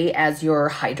Alt A as your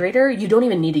hydrator, you don't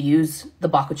even need to use the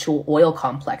Bakuchiol oil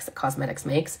complex that Cosmedix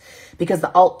makes because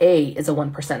the Alt A is a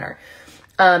 1%er.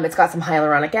 It's got some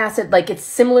hyaluronic acid. Like, it's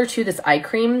similar to this eye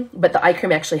cream, but the eye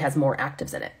cream actually has more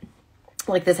actives in it.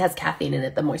 Like, this has caffeine in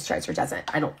it. The moisturizer doesn't.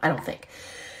 I don't think.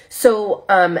 So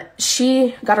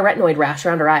she got a retinoid rash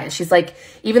around her eyes. She's like,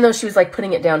 even though she was like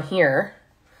putting it down here,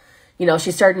 you know,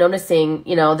 she started noticing,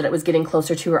 you know, that it was getting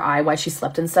closer to her eye while she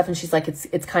slept and stuff. And she's like, it's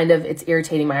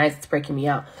irritating my eyes. It's breaking me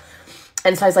out.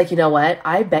 And so I was like, you know what?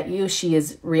 I bet you she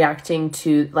is reacting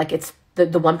to, like, it's the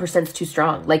 1% is too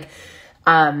strong. Like,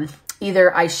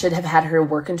 either I should have had her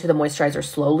work into the moisturizer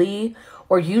slowly,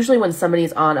 or usually when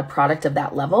somebody's on a product of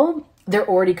that level, they're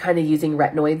already kind of using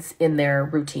retinoids in their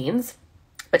routines,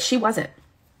 but she wasn't.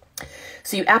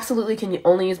 So you absolutely can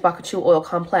only use Bakuchiol oil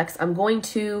complex. I'm going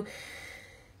to,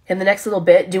 in the next little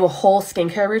bit, do a whole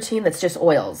skincare routine that's just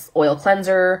oils. Oil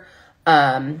cleanser,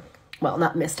 well,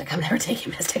 not Mystic. I'm never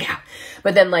taking Mystic out.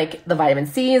 But then, like, the vitamin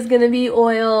C is going to be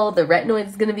oil. The retinoid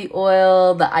is going to be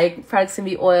oil. The eye product's going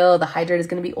to be oil. The hydrate is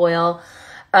going to be oil.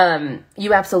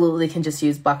 You absolutely can just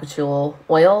use Bakuchiol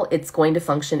oil. It's going to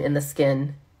function in the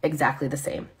skin exactly the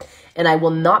same. And I will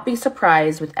not be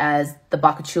surprised with, as the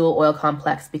Bakuchiol oil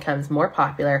complex becomes more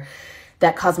popular,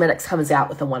 that Cosmedix comes out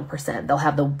with a 1%. They'll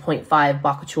have the 0.5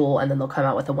 Bakuchiol, and then they'll come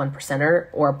out with a 1%er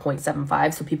or a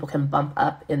 0.75, so people can bump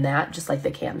up in that just like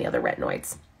they can the other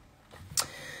retinoids.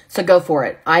 So go for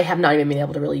it. I have not even been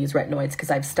able to really use retinoids because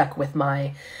I've stuck with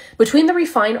my, between the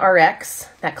Refine RX,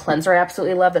 that cleanser I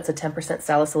absolutely love, that's a 10%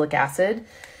 salicylic acid,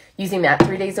 using that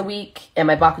 3 days a week, and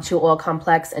my Bakuchiol oil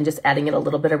complex, and just adding in a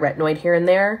little bit of retinoid here and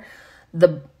there,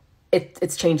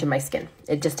 it's changing my skin.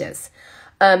 It just is.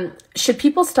 Should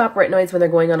people stop retinoids when they're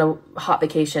going on a hot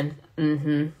vacation?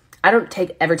 I don't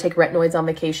ever take retinoids on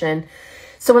vacation.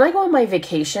 So when I go on my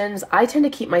vacations, I tend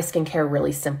to keep my skincare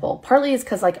really simple. Partly is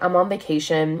because, like, I'm on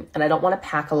vacation and I don't want to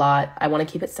pack a lot. I want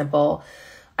to keep it simple.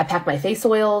 I pack my face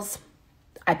oils.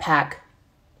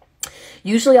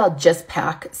 Usually I'll just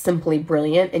pack Simply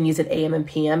Brilliant and use it AM and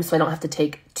PM, so I don't have to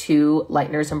take 2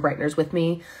 lighteners and brighteners with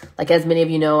me. Like, as many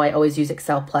of you know, I always use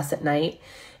Excel Plus at night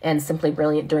and Simply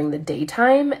Brilliant during the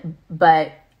daytime,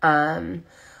 but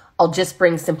I'll just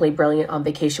bring Simply Brilliant on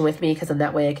vacation with me, because in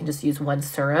that way I can just use one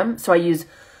serum. So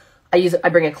I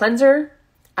bring a cleanser,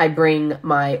 I bring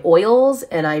my oils,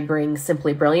 and I bring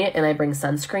Simply Brilliant, and I bring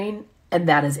sunscreen, and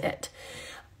that is it.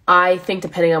 I think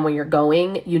depending on where you're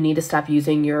going, you need to stop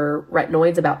using your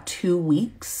retinoids about 2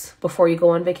 weeks before you go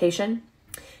on vacation,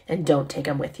 and don't take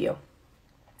them with you.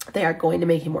 They are going to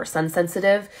make you more sun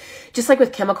sensitive. Just like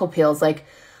with chemical peels, like,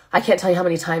 I can't tell you how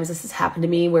many times this has happened to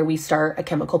me where we start a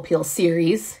chemical peel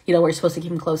series, you know, we're supposed to keep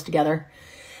them close together.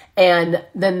 And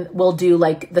then we'll do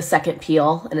like the second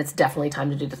peel, and it's definitely time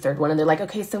to do the third one. And they're like,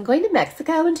 okay, so I'm going to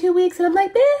Mexico in 2 weeks. And I'm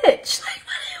like, bitch, like,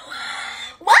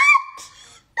 what?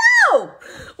 No,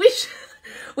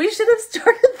 we should have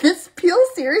started this peel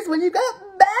series when you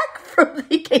got back from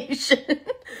vacation.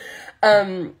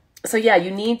 So yeah,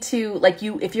 you need to, like,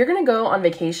 if you're going to go on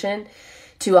vacation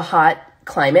to a hot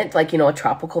climate, like, you know, a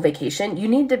tropical vacation, you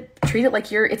need to treat it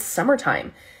like it's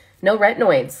summertime. No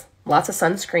retinoids, lots of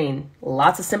sunscreen,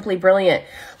 lots of Simply Brilliant.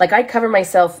 Like, I cover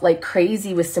myself like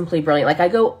crazy with Simply Brilliant. Like, I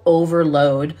go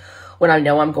overload when I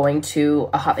know I'm going to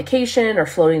a hot vacation or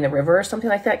floating the river or something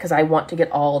like that, because I want to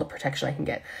get all the protection I can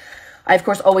get. I, of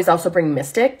course, always also bring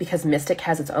Mystic, because Mystic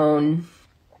has its own,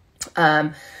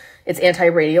 it's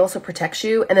anti-radial, so protects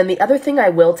you. And then the other thing I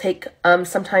will take,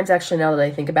 sometimes, actually, now that I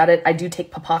think about it, I do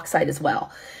take Papoxide as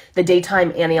well. The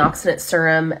daytime antioxidant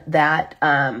serum that,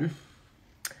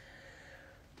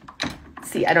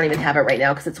 see, I don't even have it right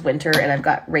now because it's winter and I've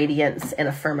got Radiance and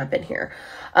a Firm Up in here.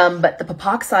 But the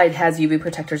Papoxide has UV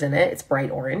protectors in it. It's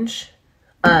bright orange.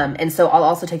 And so I'll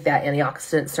also take that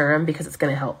antioxidant serum because it's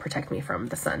going to help protect me from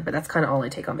the sun. But that's kind of all I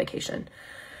take on vacation.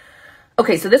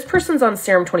 Okay, so this person's on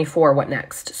Serum 24. What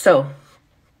next? So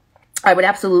I would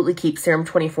absolutely keep Serum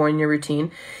 24 in your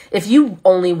routine. If you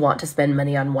only want to spend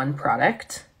money on one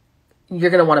product, you're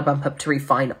going to want to bump up to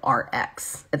Refine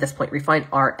RX. At this point, Refine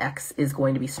RX is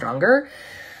going to be stronger.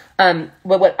 But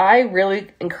what I really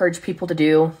encourage people to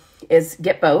do is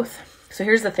get both. So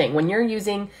here's the thing. When you're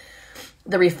using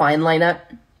the Refine lineup,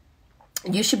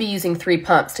 you should be using 3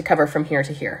 pumps to cover from here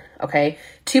to here, okay?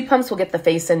 2 pumps will get the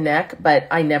face and neck, but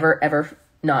I never, ever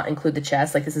not include the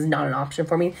chest. Like, this is not an option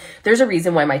for me. There's a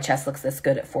reason why my chest looks this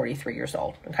good at 43 years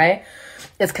old, okay?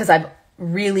 It's because I've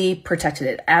really protected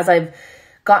it. As I've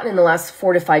gotten in the last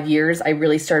 4 to 5 years, I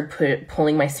really started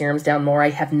pulling my serums down more.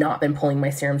 I have not been pulling my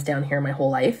serums down here my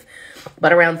whole life.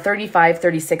 But around 35,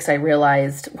 36, I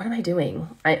realized, what am I doing?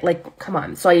 Come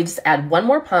on. So I just add 1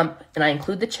 more pump, and I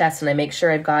include the chest, and I make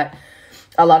sure I've got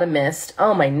a lot of mist.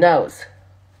 Oh, my nose.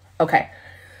 Okay.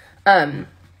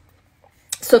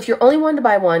 So if you're only wanting to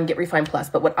buy one, get Refine Plus.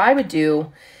 But what I would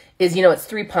do is, it's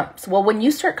 3 pumps. Well, when you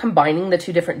start combining the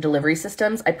 2 different delivery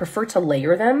systems, I prefer to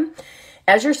layer them.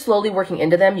 As you're slowly working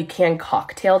into them, you can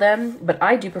cocktail them, but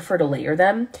I do prefer to layer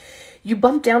them. You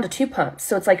bump down to 2 pumps.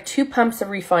 So it's like 2 pumps of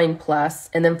Refine Plus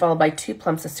and then followed by 2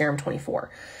 pumps of Serum 24.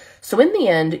 So in the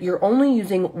end, you're only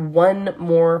using 1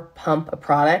 more pump of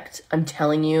product. I'm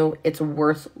telling you, it's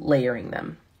worth layering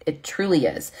them. It truly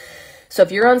is. So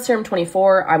if you're on Serum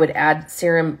 24, I would add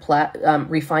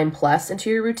Refine Plus into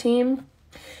your routine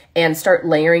and start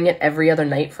layering it every other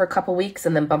night for a couple weeks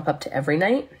and then bump up to every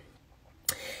night.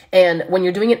 And when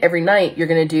you're doing it every night, when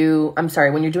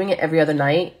you're doing it every other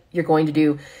night, you're going to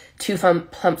do 2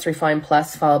 pumps Refine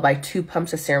Plus followed by 2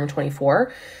 pumps of Serum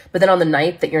 24. But then on the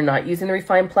night that you're not using the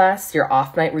Refine Plus, your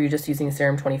off night where you're just using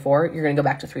Serum 24, you're going to go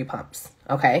back to 3 pumps,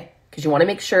 okay? Because you want to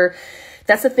make sure,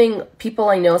 that's the thing, people,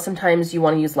 I know sometimes you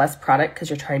want to use less product because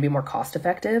you're trying to be more cost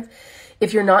effective.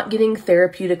 If you're not getting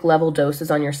therapeutic level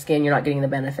doses on your skin, you're not getting the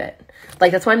benefit.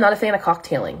 Like, that's why I'm not a fan of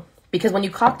cocktailing. Because when you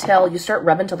cocktail, you start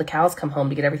rubbing till the cows come home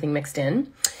to get everything mixed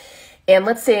in. And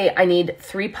let's say I need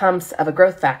 3 pumps of a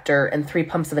growth factor and 3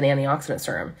 pumps of an antioxidant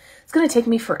serum. It's going to take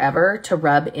me forever to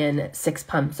rub in 6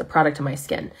 pumps of product to my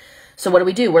skin. So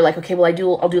what do? We're like, okay, well,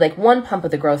 I'll do like 1 pump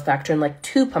of the growth factor and like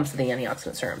 2 pumps of the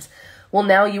antioxidant serums. Well,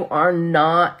 now you are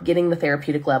not getting the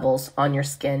therapeutic levels on your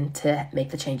skin to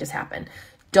make the changes happen.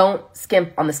 Don't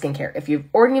skimp on the skincare. If you're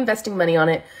already investing money on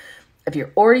it, if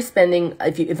you're already spending,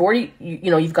 if you've already,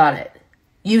 you've got it,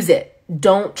 use it.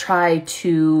 Don't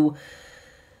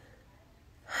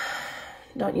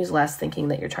use less thinking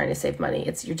that you're trying to save money.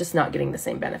 You're just not getting the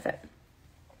same benefit.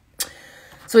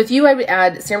 So with you, I would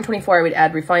add Serum 24, I would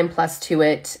add Refine Plus to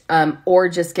it, or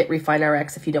just get Refine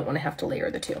RX if you don't want to have to layer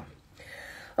the 2.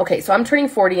 Okay, so I'm turning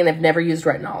 40 and I've never used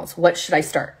retinols. What should I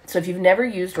start? So if you've never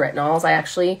used retinols,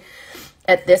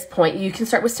 at this point, you can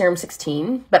start with Serum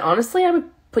 16, but honestly, I would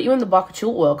put you in the bok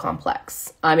chool oil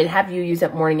complex. Have you use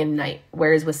it morning and night,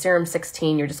 whereas with Serum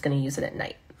 16, you're just going to use it at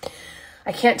night.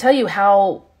 I can't tell you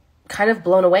how kind of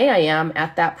blown away I am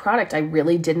at that product. I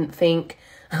really didn't think,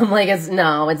 it's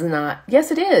not.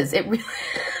 Yes, it is. It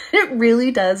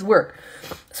really does work.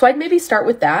 So I'd maybe start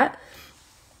with that.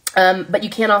 But you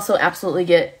can also absolutely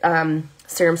get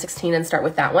Serum 16 and start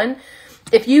with that one.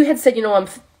 If you had said, I'm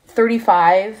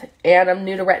 35 and I'm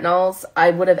new to retinols, I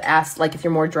would have asked, if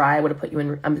you're more dry, I would have put you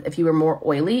in, if you were more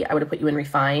oily, I would have put you in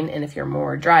Refine. And if you're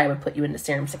more dry, I would put you into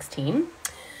Serum 16.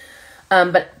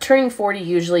 But turning 40,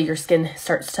 usually your skin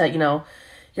starts to,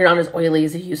 you're not as oily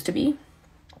as it used to be.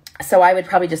 So I would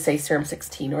probably just say Serum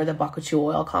 16 or the bok chool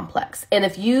oil complex. And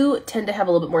if you tend to have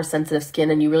a little bit more sensitive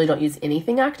skin and you really don't use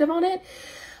anything active on it,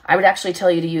 I would actually tell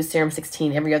you to use Serum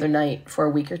 16 every other night for a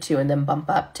week or 2 and then bump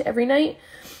up to every night.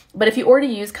 But if you already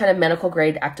use kind of medical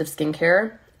grade active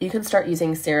skincare, you can start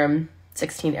using Serum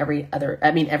 16 every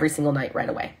single night right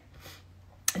away.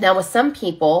 Now with some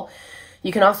people,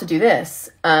 you can also do this.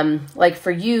 Like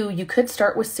for you could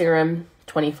start with Serum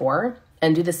 24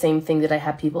 and do the same thing that I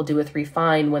have people do with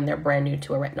Refine when they're brand new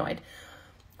to a retinoid.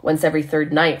 Once every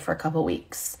 3rd night for a couple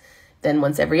weeks. Then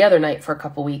once every other night for a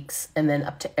couple weeks, and then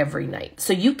up to every night.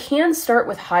 So you can start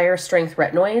with higher strength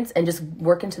retinoids and just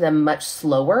work into them much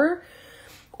slower,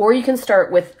 or you can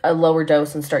start with a lower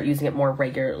dose and start using it more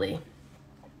regularly.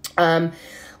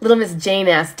 Little Miss Jane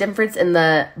asked, difference in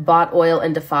the bot oil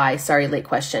and Defy. Sorry, late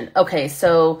question. Okay,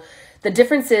 so the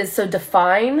difference is,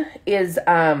 Define is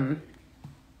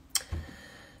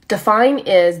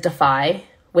Defy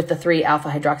with the 3 alpha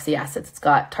hydroxy acids. It's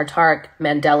got tartaric,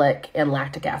 mandelic, and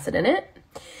lactic acid in it.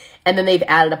 And then they've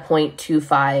added a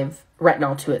 0.25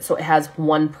 retinol to it. So it has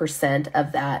 1%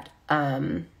 of that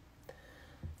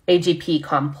AGP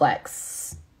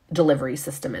complex delivery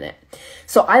system in it.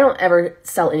 So I don't ever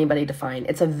sell anybody Define.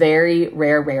 It's a very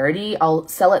rare rarity. I'll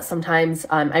sell it sometimes.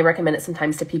 I recommend it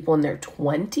sometimes to people in their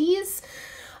 20s.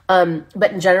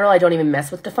 But in general, I don't even mess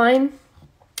with Define.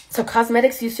 So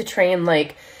Cosmedix used to train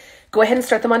go ahead and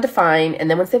start them on Define, and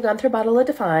then once they've gone through a bottle of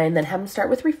Define, then have them start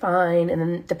with Refine, and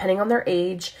then depending on their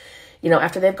age, You know,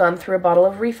 after they've gone through a bottle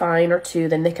of Refine or two,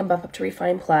 then they can bump up to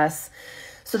Refine Plus.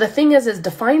 So the thing is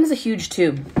Define is a huge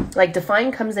tube. Like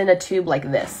Define comes in a tube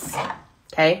like this,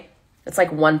 okay? It's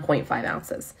like 1.5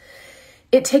 ounces.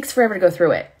 It takes forever to go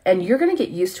through it. And you're going to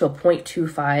get used to a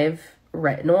 0.25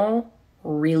 retinol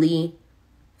really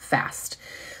fast.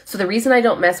 So the reason I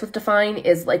don't mess with Define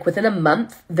is like within a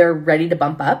month, they're ready to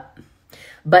bump up.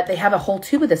 But they have a whole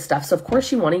tube of this stuff. So of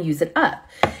course you want to use it up.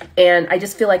 And I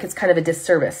just feel like it's kind of a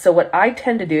disservice. So what I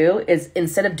tend to do is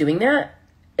instead of doing that,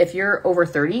 if you're over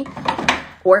 30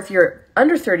 or if you're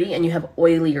under 30 and you have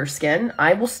oilier skin,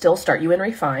 I will still start you in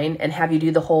Refine and have you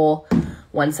do the whole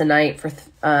once a night for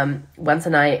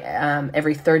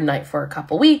every third night for a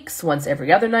couple weeks, once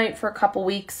every other night for a couple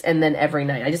weeks, and then every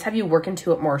night. I just have you work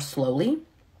into it more slowly.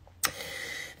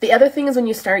 The other thing is when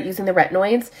you start using the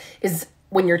retinoids is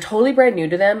when you're totally brand new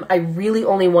to them, I really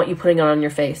only want you putting it on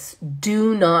your face.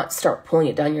 Do not start pulling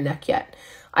it down your neck yet.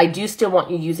 I do still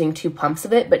want you using 2 pumps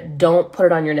of it, but don't put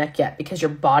it on your neck yet because your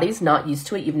body's not used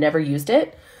to it. You've never used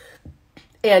it.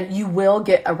 And you will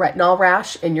get a retinol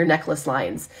rash in your necklace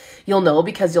lines. You'll know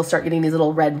because you'll start getting these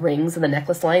little red rings in the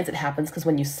necklace lines. It happens because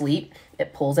when you sleep,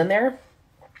 it pulls in there.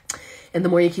 And the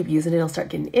more you keep using it, it'll start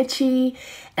getting itchy.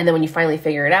 And then when you finally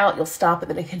figure it out, you'll stop it.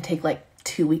 Then it can take like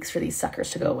 2 weeks for these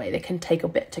suckers to go away. They can take a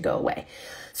bit to go away.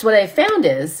 So what I found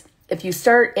is if you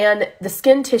start, and the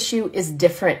skin tissue is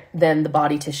different than the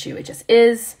body tissue. It just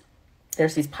is.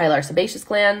 There's these pilar sebaceous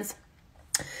glands.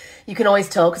 You can always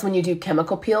tell because when you do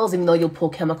chemical peels, even though you'll pull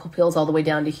chemical peels all the way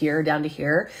down to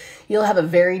here, you'll have a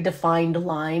very defined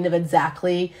line of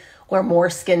exactly where more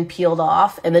skin peeled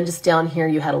off. And then just down here,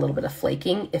 you had a little bit of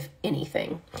flaking, if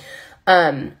anything.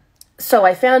 So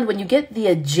I found when you get the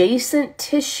adjacent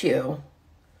tissue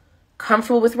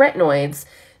comfortable with retinoids,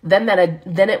 then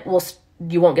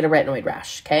you won't get a retinoid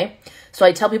rash, okay? So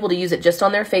I tell people to use it just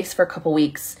on their face for a couple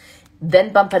weeks,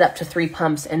 then bump it up to 3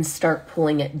 pumps and start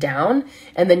pulling it down.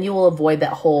 And then you will avoid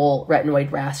that whole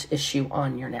retinoid rash issue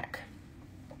on your neck.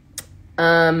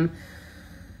 I'm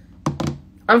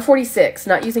 46,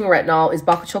 not using retinol. Is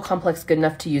bakuchiol complex good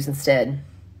enough to use instead?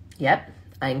 Yep,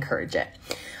 I encourage it.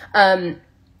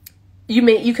 You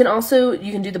can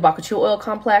do the bakuchiol oil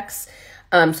complex.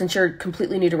 Since you're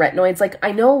completely new to retinoids, like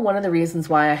I know one of the reasons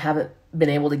why I haven't been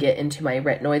able to get into my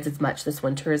retinoids as much this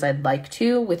winter as I'd like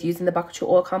to with using the bakuchiol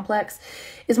oil complex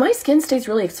is my skin stays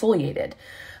really exfoliated.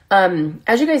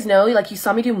 As you guys know, like you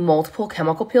saw me do multiple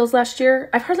chemical peels last year.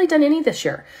 I've hardly done any this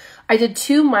year. I did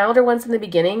 2 milder ones in the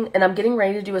beginning and I'm getting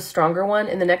ready to do a stronger one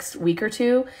in the next week or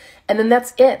 2. And then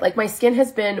that's it. Like my skin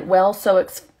has been so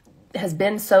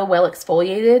well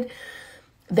exfoliated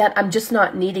that I'm just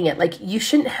not needing it. Like you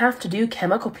shouldn't have to do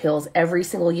chemical peels every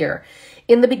single year.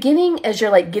 In the beginning, as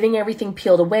you're like getting everything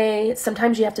peeled away,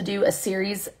 sometimes you have to do a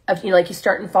series of, like you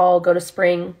start in fall, go to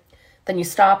spring, then you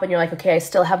stop and you're like, okay, I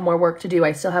still have more work to do.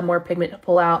 I still have more pigment to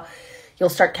pull out. You'll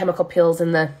start chemical peels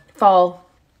in the fall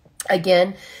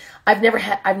again. I've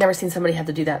never seen somebody have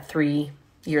to do that 3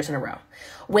 years in a row.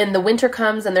 When the winter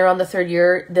comes and they're on the 3rd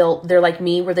year, they're like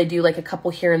me where they do like a couple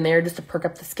here and there just to perk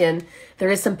up the skin. There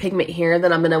is some pigment here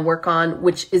that I'm going to work on,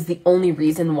 which is the only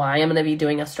reason why I'm going to be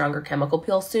doing a stronger chemical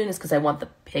peel soon is because I want the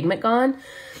pigment gone.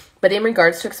 But in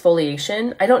regards to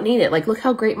exfoliation, I don't need it. Like look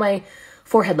how great my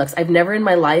forehead looks. I've never in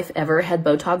my life ever had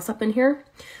Botox up in here.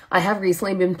 I have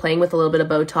recently been playing with a little bit of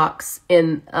Botox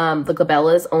in the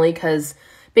glabellas only because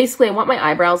basically I want my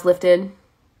eyebrows lifted.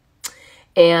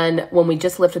 And when we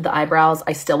just lifted the eyebrows,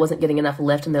 I still wasn't getting enough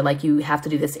lift. And they're like, you have to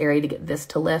do this area to get this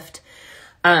to lift.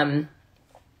 So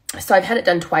I've had it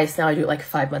done twice now. I do it like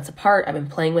 5 months apart. I've been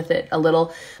playing with it a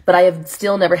little, but I have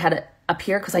still never had it up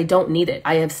here because I don't need it.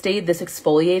 I have stayed this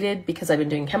exfoliated because I've been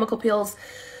doing chemical peels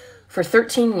for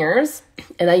 13 years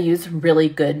and I use really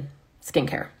good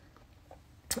skincare.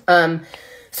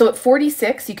 So at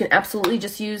 46, you can absolutely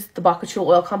just use the bakuchiol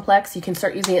oil complex. You can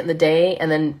start using it in the day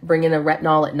and then bring in a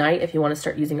retinol at night if you want to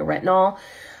start using a retinol.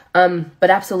 But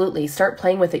absolutely, start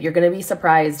playing with it. You're going to be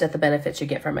surprised at the benefits you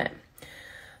get from it.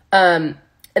 And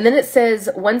then it says,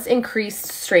 once increased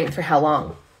strength for how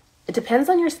long? It depends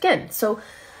on your skin. So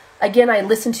again, I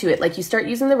listen to it. Like you start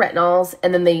using the retinols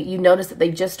and then you notice that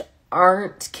they just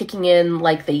aren't kicking in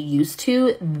like they used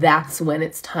to. That's when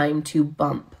it's time to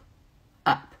bump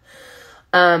up.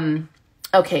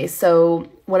 Okay, so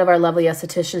one of our lovely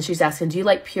estheticians, she's asking, do you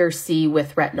like pure C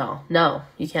with retinol? No,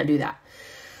 you can't do that.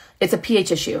 It's a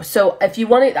pH issue. So if you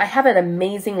want to, I have an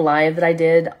amazing live that I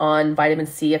did on vitamin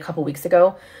C a couple weeks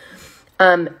ago.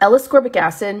 L-ascorbic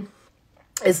acid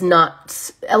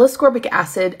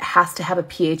has to have a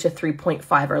pH of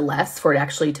 3.5 or less for it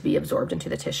actually to be absorbed into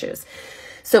the tissues.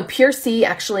 So Pure C,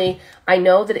 actually, I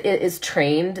know that it is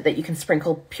trained that you can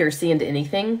sprinkle Pure C into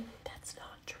anything. That's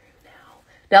not true now.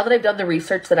 Now that I've done the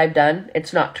research that I've done,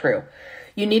 it's not true.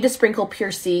 You need to sprinkle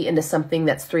Pure C into something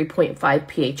that's 3.5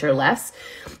 pH or less.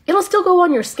 It'll still go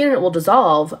on your skin and it will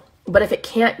dissolve, but if it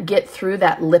can't get through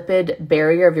that lipid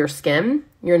barrier of your skin,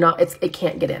 it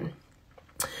can't get in.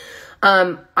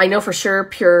 I know for sure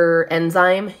Pure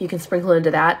Enzyme, you can sprinkle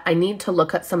into that. I need to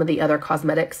look at some of the other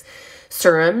cosmetics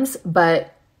serums,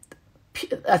 but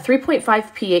a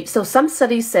 3.5 pH. So some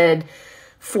studies said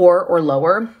 4 or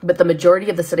lower, but the majority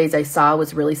of the studies I saw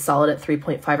was really solid at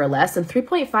 3.5 or less. And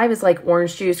 3.5 is like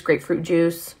orange juice, grapefruit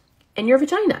juice, and your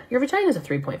vagina. Your vagina is a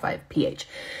 3.5 pH.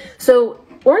 So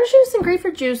orange juice and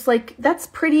grapefruit juice, like that's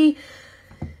pretty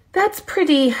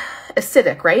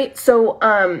acidic, right?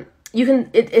 So, you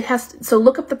can, so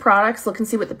look up the products, look and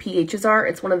see what the pHs are.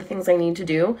 It's one of the things I need to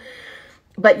do.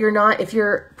 But if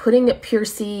you're putting Pure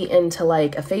C into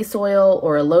like a face oil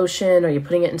or a lotion, or you're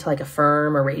putting it into like a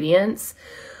Firm or Radiance,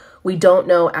 we don't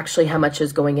know actually how much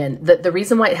is going in. The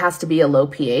reason why it has to be a low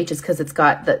pH is because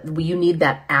you need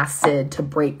that acid to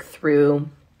break through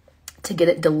to get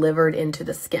it delivered into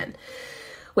the skin.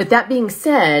 With that being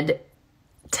said,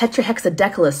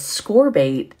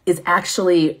 tetrahexadecyl-ascorbate is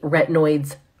actually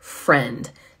retinoids' friend.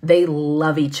 They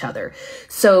love each other.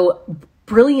 So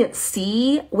Brilliant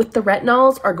C with the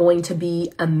retinols are going to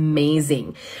be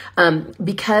amazing.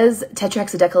 Because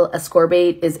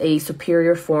tetrahexadecyl-ascorbate is a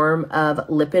superior form of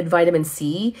lipid vitamin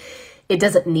C, it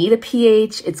doesn't need a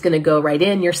pH. It's going to go right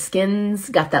in. Your skin's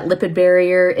got that lipid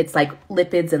barrier. It's like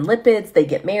lipids and lipids. They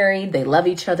get married. They love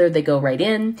each other. They go right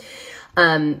in.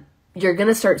 You're going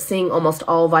to start seeing almost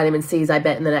all vitamin C's, I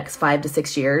bet, in the next 5 to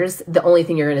 6 years. The only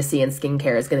thing you're going to see in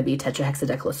skincare is going to be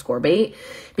tetrahexadecyl-ascorbate,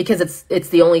 because it's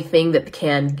the only thing that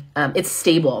it's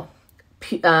stable.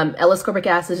 L-ascorbic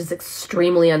acid is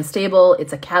extremely unstable.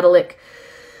 It's a catalytic.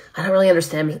 I don't really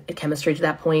understand chemistry to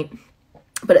that point,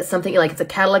 but it's something like it's a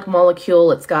catalytic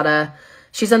molecule.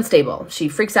 She's unstable. She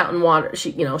freaks out in water.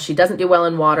 She doesn't do well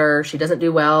in water. She doesn't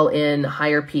do well in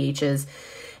higher pHs.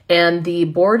 And the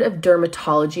Board of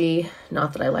Dermatology,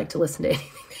 not that I like to listen to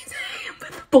anything they say,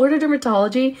 but the Board of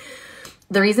Dermatology,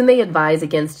 the reason they advise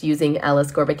against using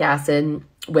L-ascorbic acid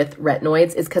with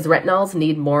retinoids is because retinols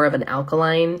need more of an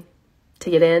alkaline to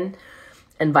get in,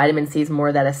 and vitamin C is more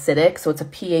of that acidic. So it's a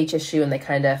pH issue, and they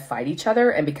kind of fight each other.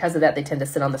 And because of that, they tend to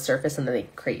sit on the surface, and then they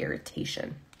create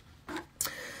irritation.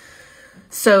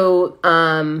 So,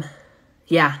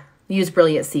 yeah, use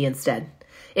Brilliant C instead.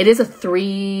 It is a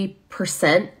 3%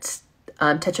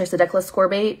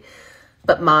 tetrahexadecyl-ascorbate,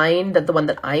 but mine, the one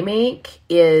that I make,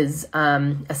 is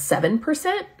a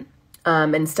 7%.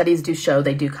 And studies do show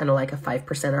they do kind of like a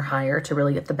 5% or higher to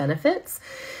really get the benefits.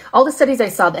 All the studies I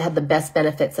saw that had the best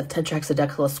benefits of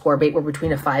tetrahexadecyl-ascorbate were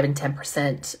between a 5 and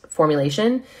 10%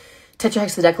 formulation.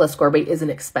 Tetrahexadecyl-ascorbate is an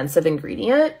expensive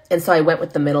ingredient, and so I went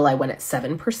with the middle. I went at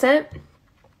 7%.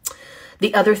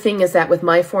 The other thing is that with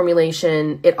my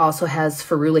formulation, it also has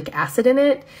ferulic acid in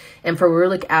it, and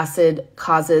ferulic acid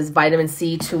causes vitamin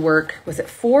C to work, was it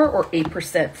 4 or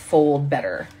 8% fold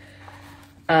better?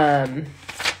 Let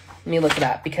me look it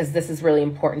up because this is really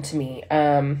important to me.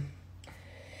 Yeah,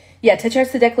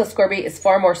 tetrahexadecyl-ascorbate is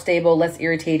far more stable, less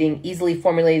irritating, easily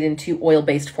formulated into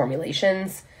oil-based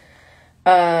formulations.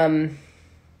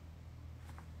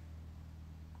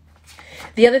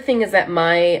 The other thing is that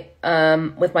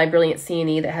with my Brilliant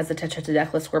C&E that has the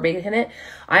tetrahexadecyl-ascorbate in it,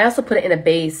 I also put it in a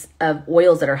base of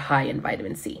oils that are high in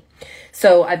vitamin C.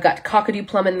 So I've got cockadoo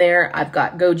plum in there, I've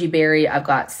got goji berry, I've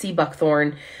got sea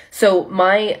buckthorn. So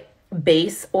my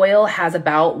base oil has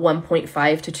about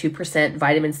 1.5 to 2%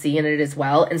 vitamin C in it as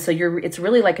well. And so it's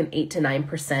really like an 8 to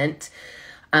 9%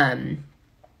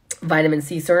 vitamin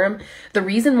C serum. The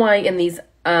reason why in these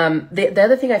the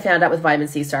other thing I found out with vitamin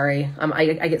C,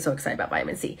 I get so excited about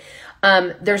vitamin C.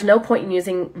 There's no point in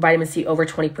using vitamin C over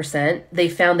 20%. They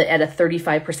found that at a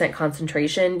 35%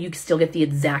 concentration, you still get the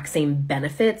exact same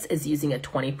benefits as using a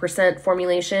 20%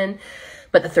 formulation,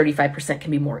 but the 35%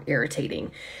 can be more irritating.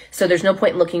 So there's no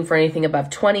point in looking for anything above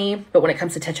 20, but when it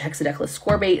comes to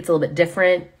tetrahexadecyl-ascorbate, it's a little bit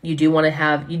different. You do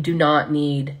not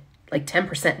need like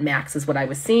 10% max is what I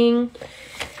was seeing.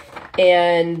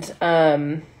 And,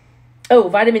 oh,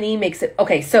 vitamin E makes it...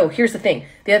 Okay, so here's the thing.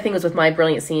 The other thing was with my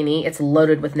Brilliant C&E, it's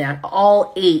loaded with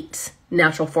all 8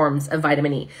 natural forms of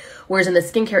vitamin E. Whereas in the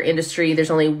skincare industry,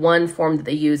 there's only one form that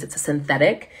they use. It's a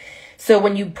synthetic. So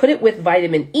when you put it with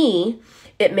vitamin E,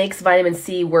 it makes vitamin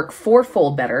C work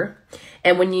 4-fold better.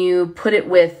 And when you put it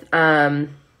with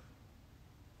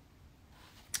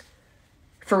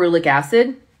ferulic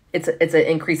acid, it's an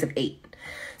increase of 8.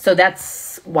 So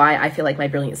that's why I feel like my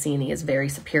Brilliant C&E is very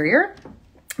superior.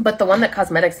 But the one that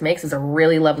Cosmedix makes is a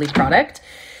really lovely product.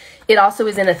 It also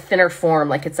is in a thinner form,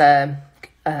 like it's an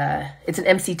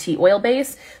MCT oil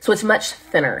base, so it's much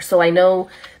thinner. So I know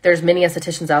there's many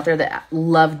estheticians out there that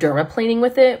love dermaplaning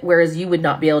with it, whereas you would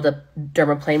not be able to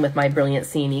dermaplane with my Brilliant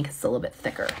C&E because it's a little bit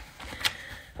thicker.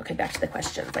 Okay, back to the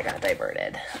questions. I got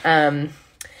diverted.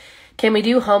 Can we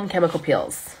do home chemical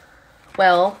peels?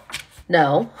 Well,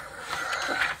 no.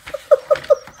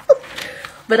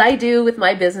 But I do with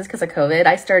my business because of COVID.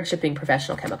 I started shipping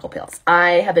professional chemical peels.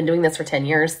 I have been doing this for 10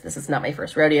 years. This is not my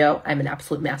first rodeo. I'm an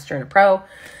absolute master and a pro.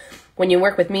 When you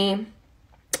work with me,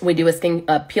 we do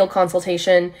a peel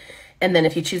consultation. And then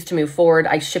if you choose to move forward,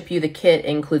 I ship you the kit. It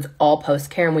includes all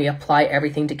post-care, and we apply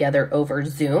everything together over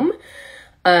Zoom.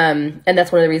 And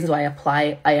that's one of the reasons why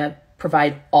I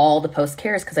provide all the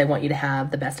post-care, is because I want you to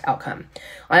have the best outcome.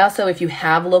 I also, if you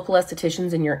have local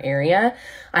estheticians in your area,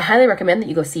 I highly recommend that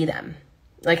you go see them.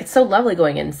 Like, it's so lovely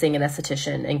going in and seeing an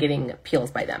esthetician and getting peels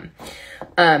by them.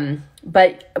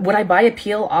 But would I buy a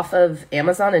peel off of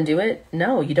Amazon and do it?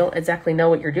 No, you don't exactly know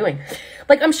what you're doing.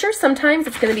 Like, I'm sure sometimes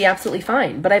it's going to be absolutely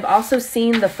fine, but I've also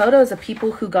seen the photos of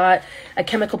people who got a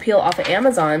chemical peel off of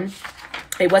Amazon.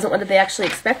 It wasn't what they actually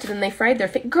expected, and they fried their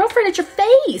face. Girlfriend, it's your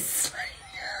face.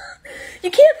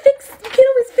 You can't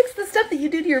always fix the stuff that you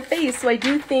do to your face. So I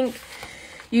do think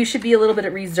you should be a little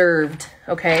bit reserved.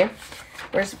 Okay.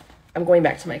 I'm going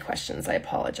back to my questions. I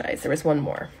apologize. There was one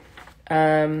more.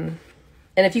 And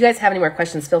if you guys have any more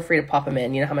questions, feel free to pop them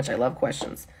in. You know how much I love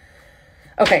questions.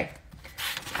 Okay.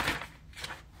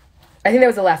 I think that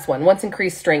was the last one. Once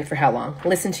increased strength for how long?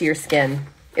 Listen to your skin.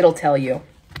 It'll tell you.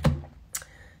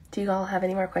 Do you all have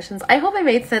any more questions? I hope I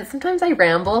made sense. Sometimes I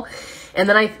ramble and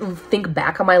then I think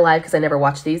back on my life because I never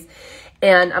watched these.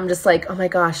 And I'm just like, oh my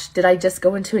gosh, did I just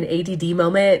go into an ADD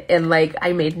moment and like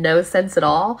I made no sense at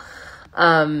all?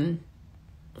 So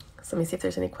let me see if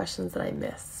there's any questions that I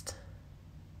missed.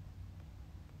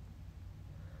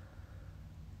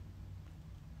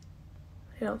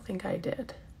 I don't think I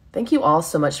did. Thank you all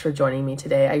so much for joining me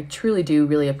today. I truly do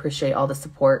really appreciate all the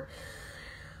support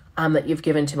that you've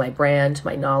given to my brand, to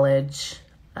my knowledge.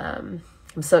 I'm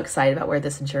so excited about where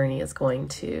this journey is going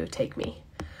to take me.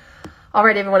 All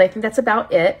right, everyone, I think that's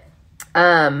about it.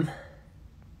 Let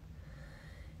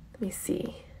me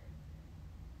see.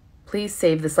 Please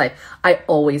save this life. I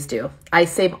always do. I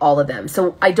save all of them.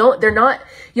 So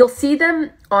you'll see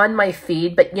them on my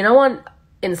feed, but you know, on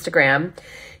Instagram,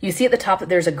 you see at the top that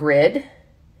there's a grid,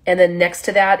 and then next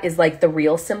to that is like the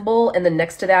reel symbol, and then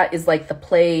next to that is like the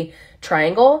play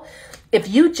triangle. If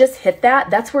you just hit that,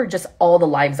 that's where just all the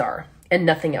lives are and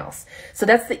nothing else. So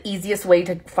that's the easiest way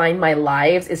to find my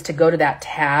lives, is to go to that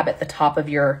tab at the top of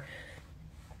in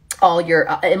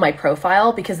my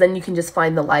profile, because then you can just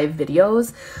find the live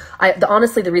videos.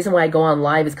 Honestly, the reason why I go on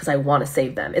live is because I want to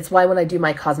save them. It's why when I do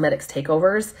my Cosmedix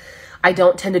takeovers, I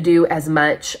don't tend to do as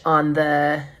much on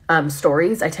the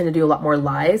stories. I tend to do a lot more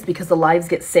lives, because the lives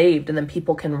get saved and then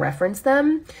people can reference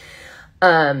them.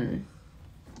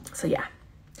 So yeah.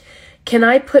 Can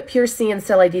I put Pure C and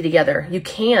Cell ID together? You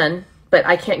can, but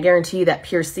I can't guarantee you that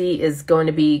Pure C is going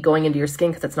to be going into your skin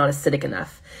because it's not acidic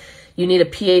enough. You need a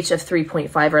pH of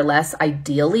 3.5 or less,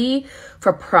 ideally,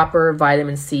 for proper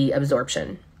vitamin C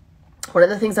absorption. One of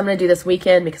the things I'm going to do this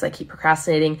weekend, because I keep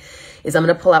procrastinating, is I'm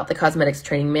going to pull out the Cosmedix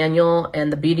training manual.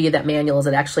 And the beauty of that manual is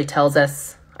it actually tells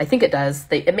us, I think it does,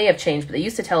 it may have changed, but they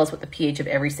used to tell us what the pH of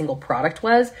every single product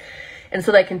was. And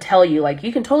so they can tell you, like,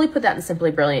 you can totally put that in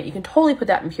Simply Brilliant. You can totally put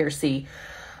that in Pure C.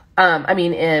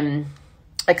 In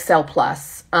Excel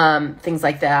Plus, things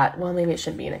like that. Well, maybe it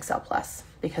shouldn't be in Excel Plus,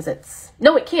 because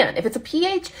no, it can. If it's a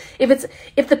pH,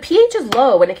 if the pH is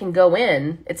low and it can go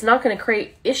in, it's not going to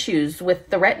create issues with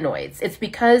the retinoids. It's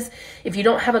because if you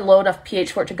don't have a low enough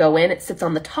pH for it to go in, it sits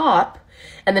on the top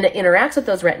and then it interacts with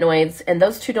those retinoids, and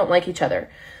those two don't like each other.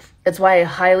 It's why I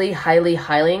highly, highly,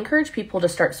 highly encourage people to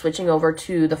start switching over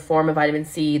to the form of vitamin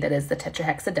C that is the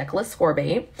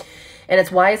tetrahexadecylascorbate. And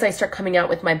it's why, as I start coming out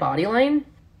with my body line,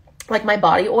 like my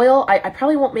body oil, I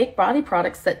probably won't make body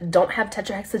products that don't have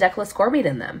tetrahexadecylascorbate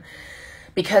in them,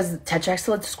 because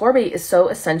tetrahexadecylascorbate is so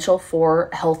essential for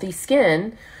healthy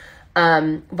skin.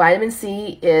 Vitamin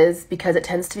C is, because it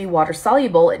tends to be water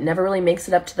soluble, it never really makes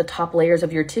it up to the top layers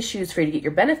of your tissues for you to get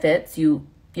your benefits. You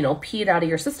pee it out of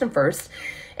your system first.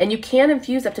 And you can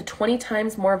infuse up to 20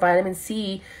 times more vitamin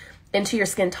C into your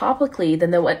skin topically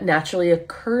than what naturally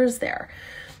occurs there.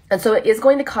 And so it is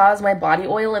going to cause my body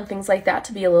oil and things like that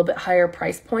to be a little bit higher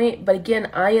price point. But again,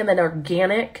 I am an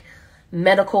organic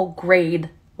medical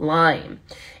grade line.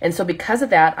 And so because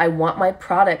of that, I want my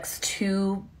products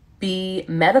to be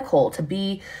medical, to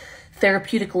be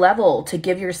therapeutic level, to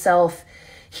give yourself,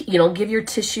 you know, give your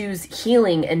tissues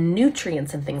healing and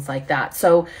nutrients and things like that.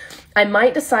 So I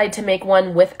might decide to make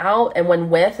one without and one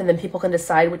with, and then people can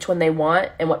decide which one they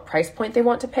want and what price point they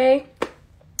want to pay.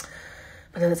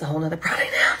 But then it's a whole nother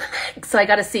product now in the mix. So I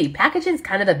got to see. Packaging is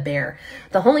kind of a bear.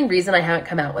 The only reason I haven't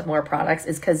come out with more products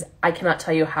is because I cannot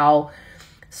tell you how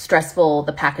stressful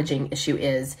the packaging issue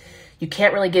is. You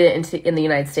can't really get it in the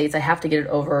United States. I have to get it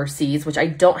overseas, which I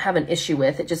don't have an issue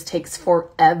with. It just takes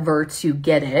forever to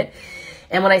get it.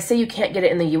 And when I say you can't get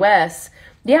it in the US,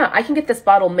 yeah, I can get this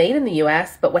bottle made in the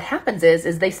US, but what happens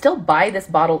is they still buy this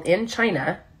bottle in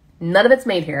China. None of it's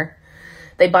made here.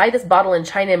 They buy this bottle in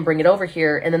China and bring it over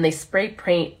here, and then they spray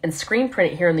paint and screen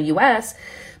print it here in the US,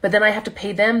 but then I have to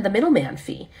pay them the middleman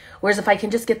fee. Whereas if I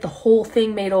can just get the whole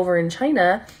thing made over in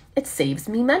China, it saves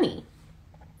me money.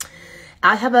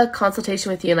 I have a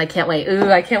consultation with you and I can't wait.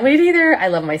 Ooh, I can't wait either. I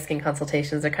love my skin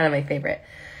consultations. They're kind of my favorite.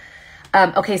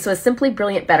 Okay, so is Simply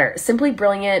Brilliant better? Simply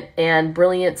Brilliant and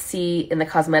Brilliant C in the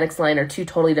cosmetics line are two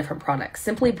totally different products.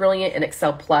 Simply Brilliant and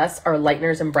Excel Plus are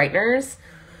lighteners and brighteners.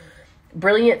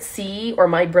 Brilliant C or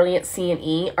My Brilliant C and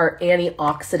E are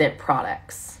antioxidant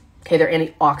products. Okay, they're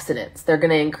antioxidants. They're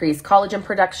going to increase collagen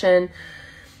production.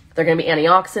 They're going to be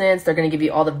antioxidants. They're going to give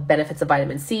you all the benefits of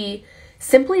vitamin C.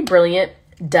 Simply Brilliant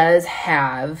does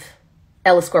have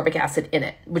L-ascorbic acid in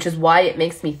it, which is why it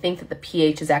makes me think that the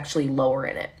pH is actually lower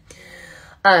in it.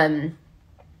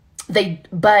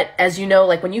 But as you know,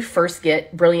 like when you first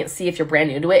get Brilliant C, if you're brand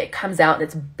new to it, it comes out and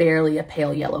it's barely a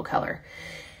pale yellow color,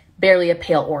 barely a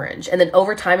pale orange. And then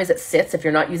over time, as it sits, if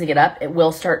you're not using it up, it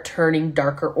will start turning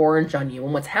darker orange on you.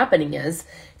 And what's happening is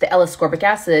the L-ascorbic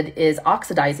acid is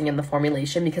oxidizing in the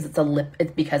formulation because it's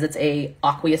a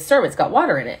aqueous serum. It's got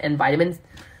water in it, and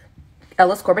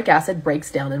L-ascorbic acid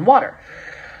breaks down in water.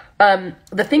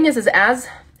 The thing is as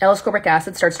L-ascorbic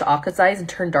acid starts to oxidize and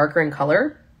turn darker in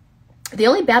color, the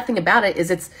only bad thing about it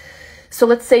is so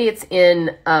let's say it's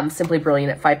in Simply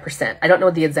Brilliant at 5%. I don't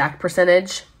know the exact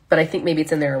percentage, but I think maybe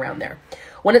it's in there around there.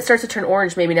 When it starts to turn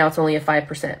orange, maybe now it's only a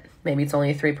 5%. Maybe it's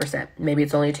only a 3%. Maybe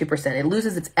it's only a 2%. It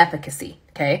loses its efficacy,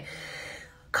 okay?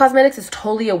 Cosmedix is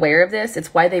totally aware of this.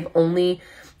 It's why they've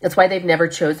never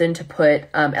chosen to put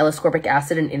L-ascorbic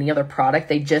acid in any other product.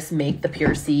 They just make the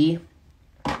Pure C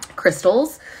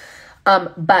crystals.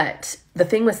 But the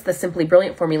thing with the Simply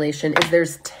Brilliant formulation is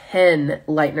there's 10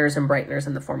 lighteners and brighteners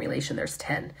in the formulation. There's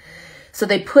 10. So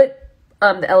they put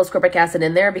the L-ascorbic acid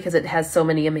in there because it has so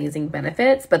many amazing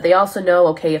benefits. But they also know,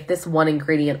 okay, if this one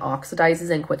ingredient oxidizes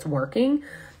and quits working,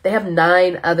 they have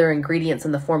 9 other ingredients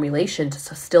in the formulation to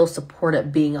still support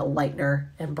it being a lightener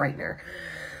and brightener.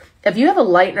 If you have a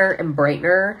lightener and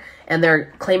brightener and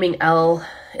they're claiming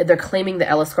the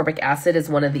L-ascorbic acid is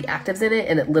one of the actives in it,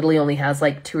 and it literally only has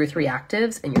like 2 or 3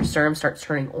 actives, and your serum starts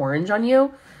turning orange on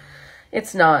you,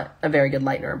 it's not a very good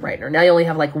lightener and brightener. Now you only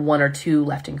have like 1 or 2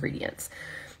 left ingredients.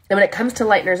 And when it comes to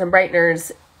lighteners and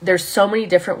brighteners, there's so many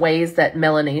different ways that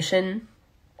melanation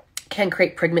can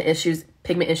create pigment issues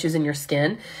in your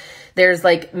skin. There's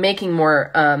like making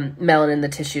more melanin in the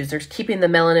tissues. There's keeping the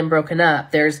melanin broken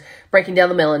up. There's breaking down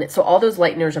the melanin. So all those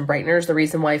lighteners and brighteners, the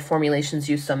reason why formulations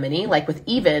use so many, like with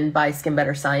Even by Skin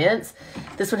Better Science,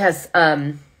 this one has,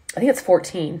 I think it's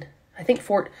 14. I think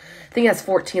it has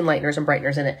 14 lighteners and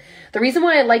brighteners in it. The reason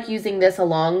why I like using this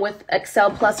along with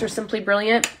Excel Plus or Simply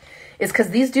Brilliant is because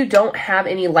these don't have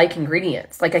any like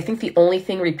ingredients. Like I think the only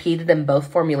thing repeated in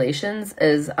both formulations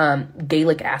is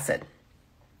gallic acid.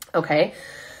 Okay.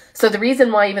 So the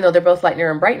reason why, even though they're both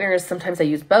lightener and brighteners, sometimes I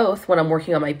use both when I'm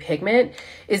working on my pigment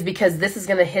is because this is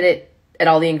going to hit it at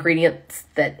all the ingredients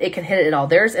that it can hit it at all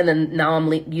theirs. And then now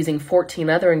I'm using 14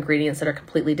 other ingredients that are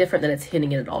completely different, that it's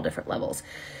hitting it at all different levels.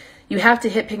 You have to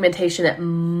hit pigmentation at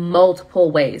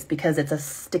multiple ways because it's a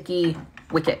sticky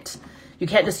wicket. You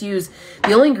can't just use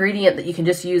the only ingredient that you can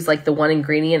just use, like the one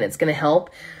ingredient it's going to help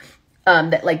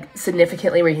that like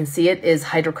significantly where you can see it is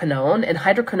hydroquinone. And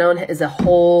hydroquinone is a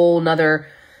whole nother,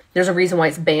 there's a reason why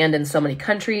it's banned in so many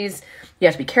countries. You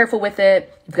have to be careful with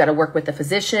it. You've got to work with the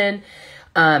physician.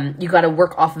 You got to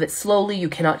work off of it slowly. You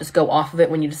cannot just go off of it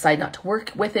when you decide not to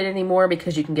work with it anymore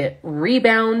because you can get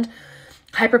rebound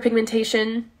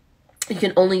hyperpigmentation. You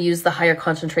can only use the higher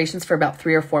concentrations for about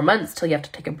 3 or 4 months till you have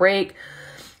to take a break.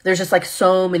 There's just like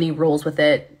so many rules with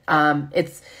it. Yeah.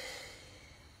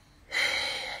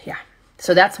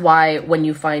 So that's why when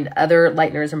you find other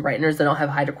lighteners and brighteners that don't have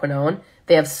hydroquinone,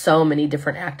 they have so many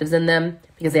different actives in them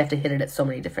because they have to hit it at so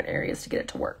many different areas to get it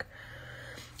to work.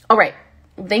 All right.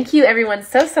 Thank you everyone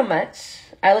so much.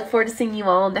 I look forward to seeing you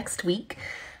all next week.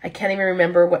 I can't even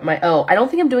remember what I don't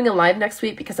think I'm doing a live next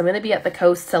week because I'm going to be at the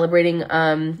coast celebrating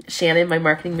Shannon, my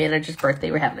marketing manager's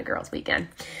birthday. We're having a girls' weekend.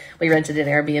 We rented an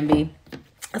Airbnb.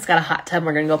 It's got a hot tub.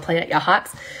 We're going to go play at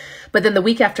Yachts. But then the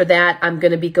week after that, I'm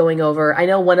going to be going over, I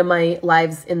know one of my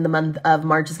lives in the month of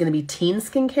March is going to be teen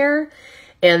skincare.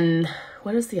 And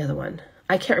what is the other one?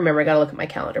 I can't remember. I got to look at my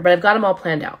calendar, but I've got them all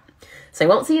planned out. So I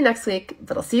won't see you next week,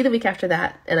 but I'll see you the week after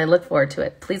that. And I look forward to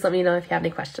it. Please let me know if you have any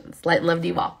questions. Light and love to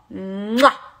you all.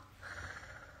 Mwah!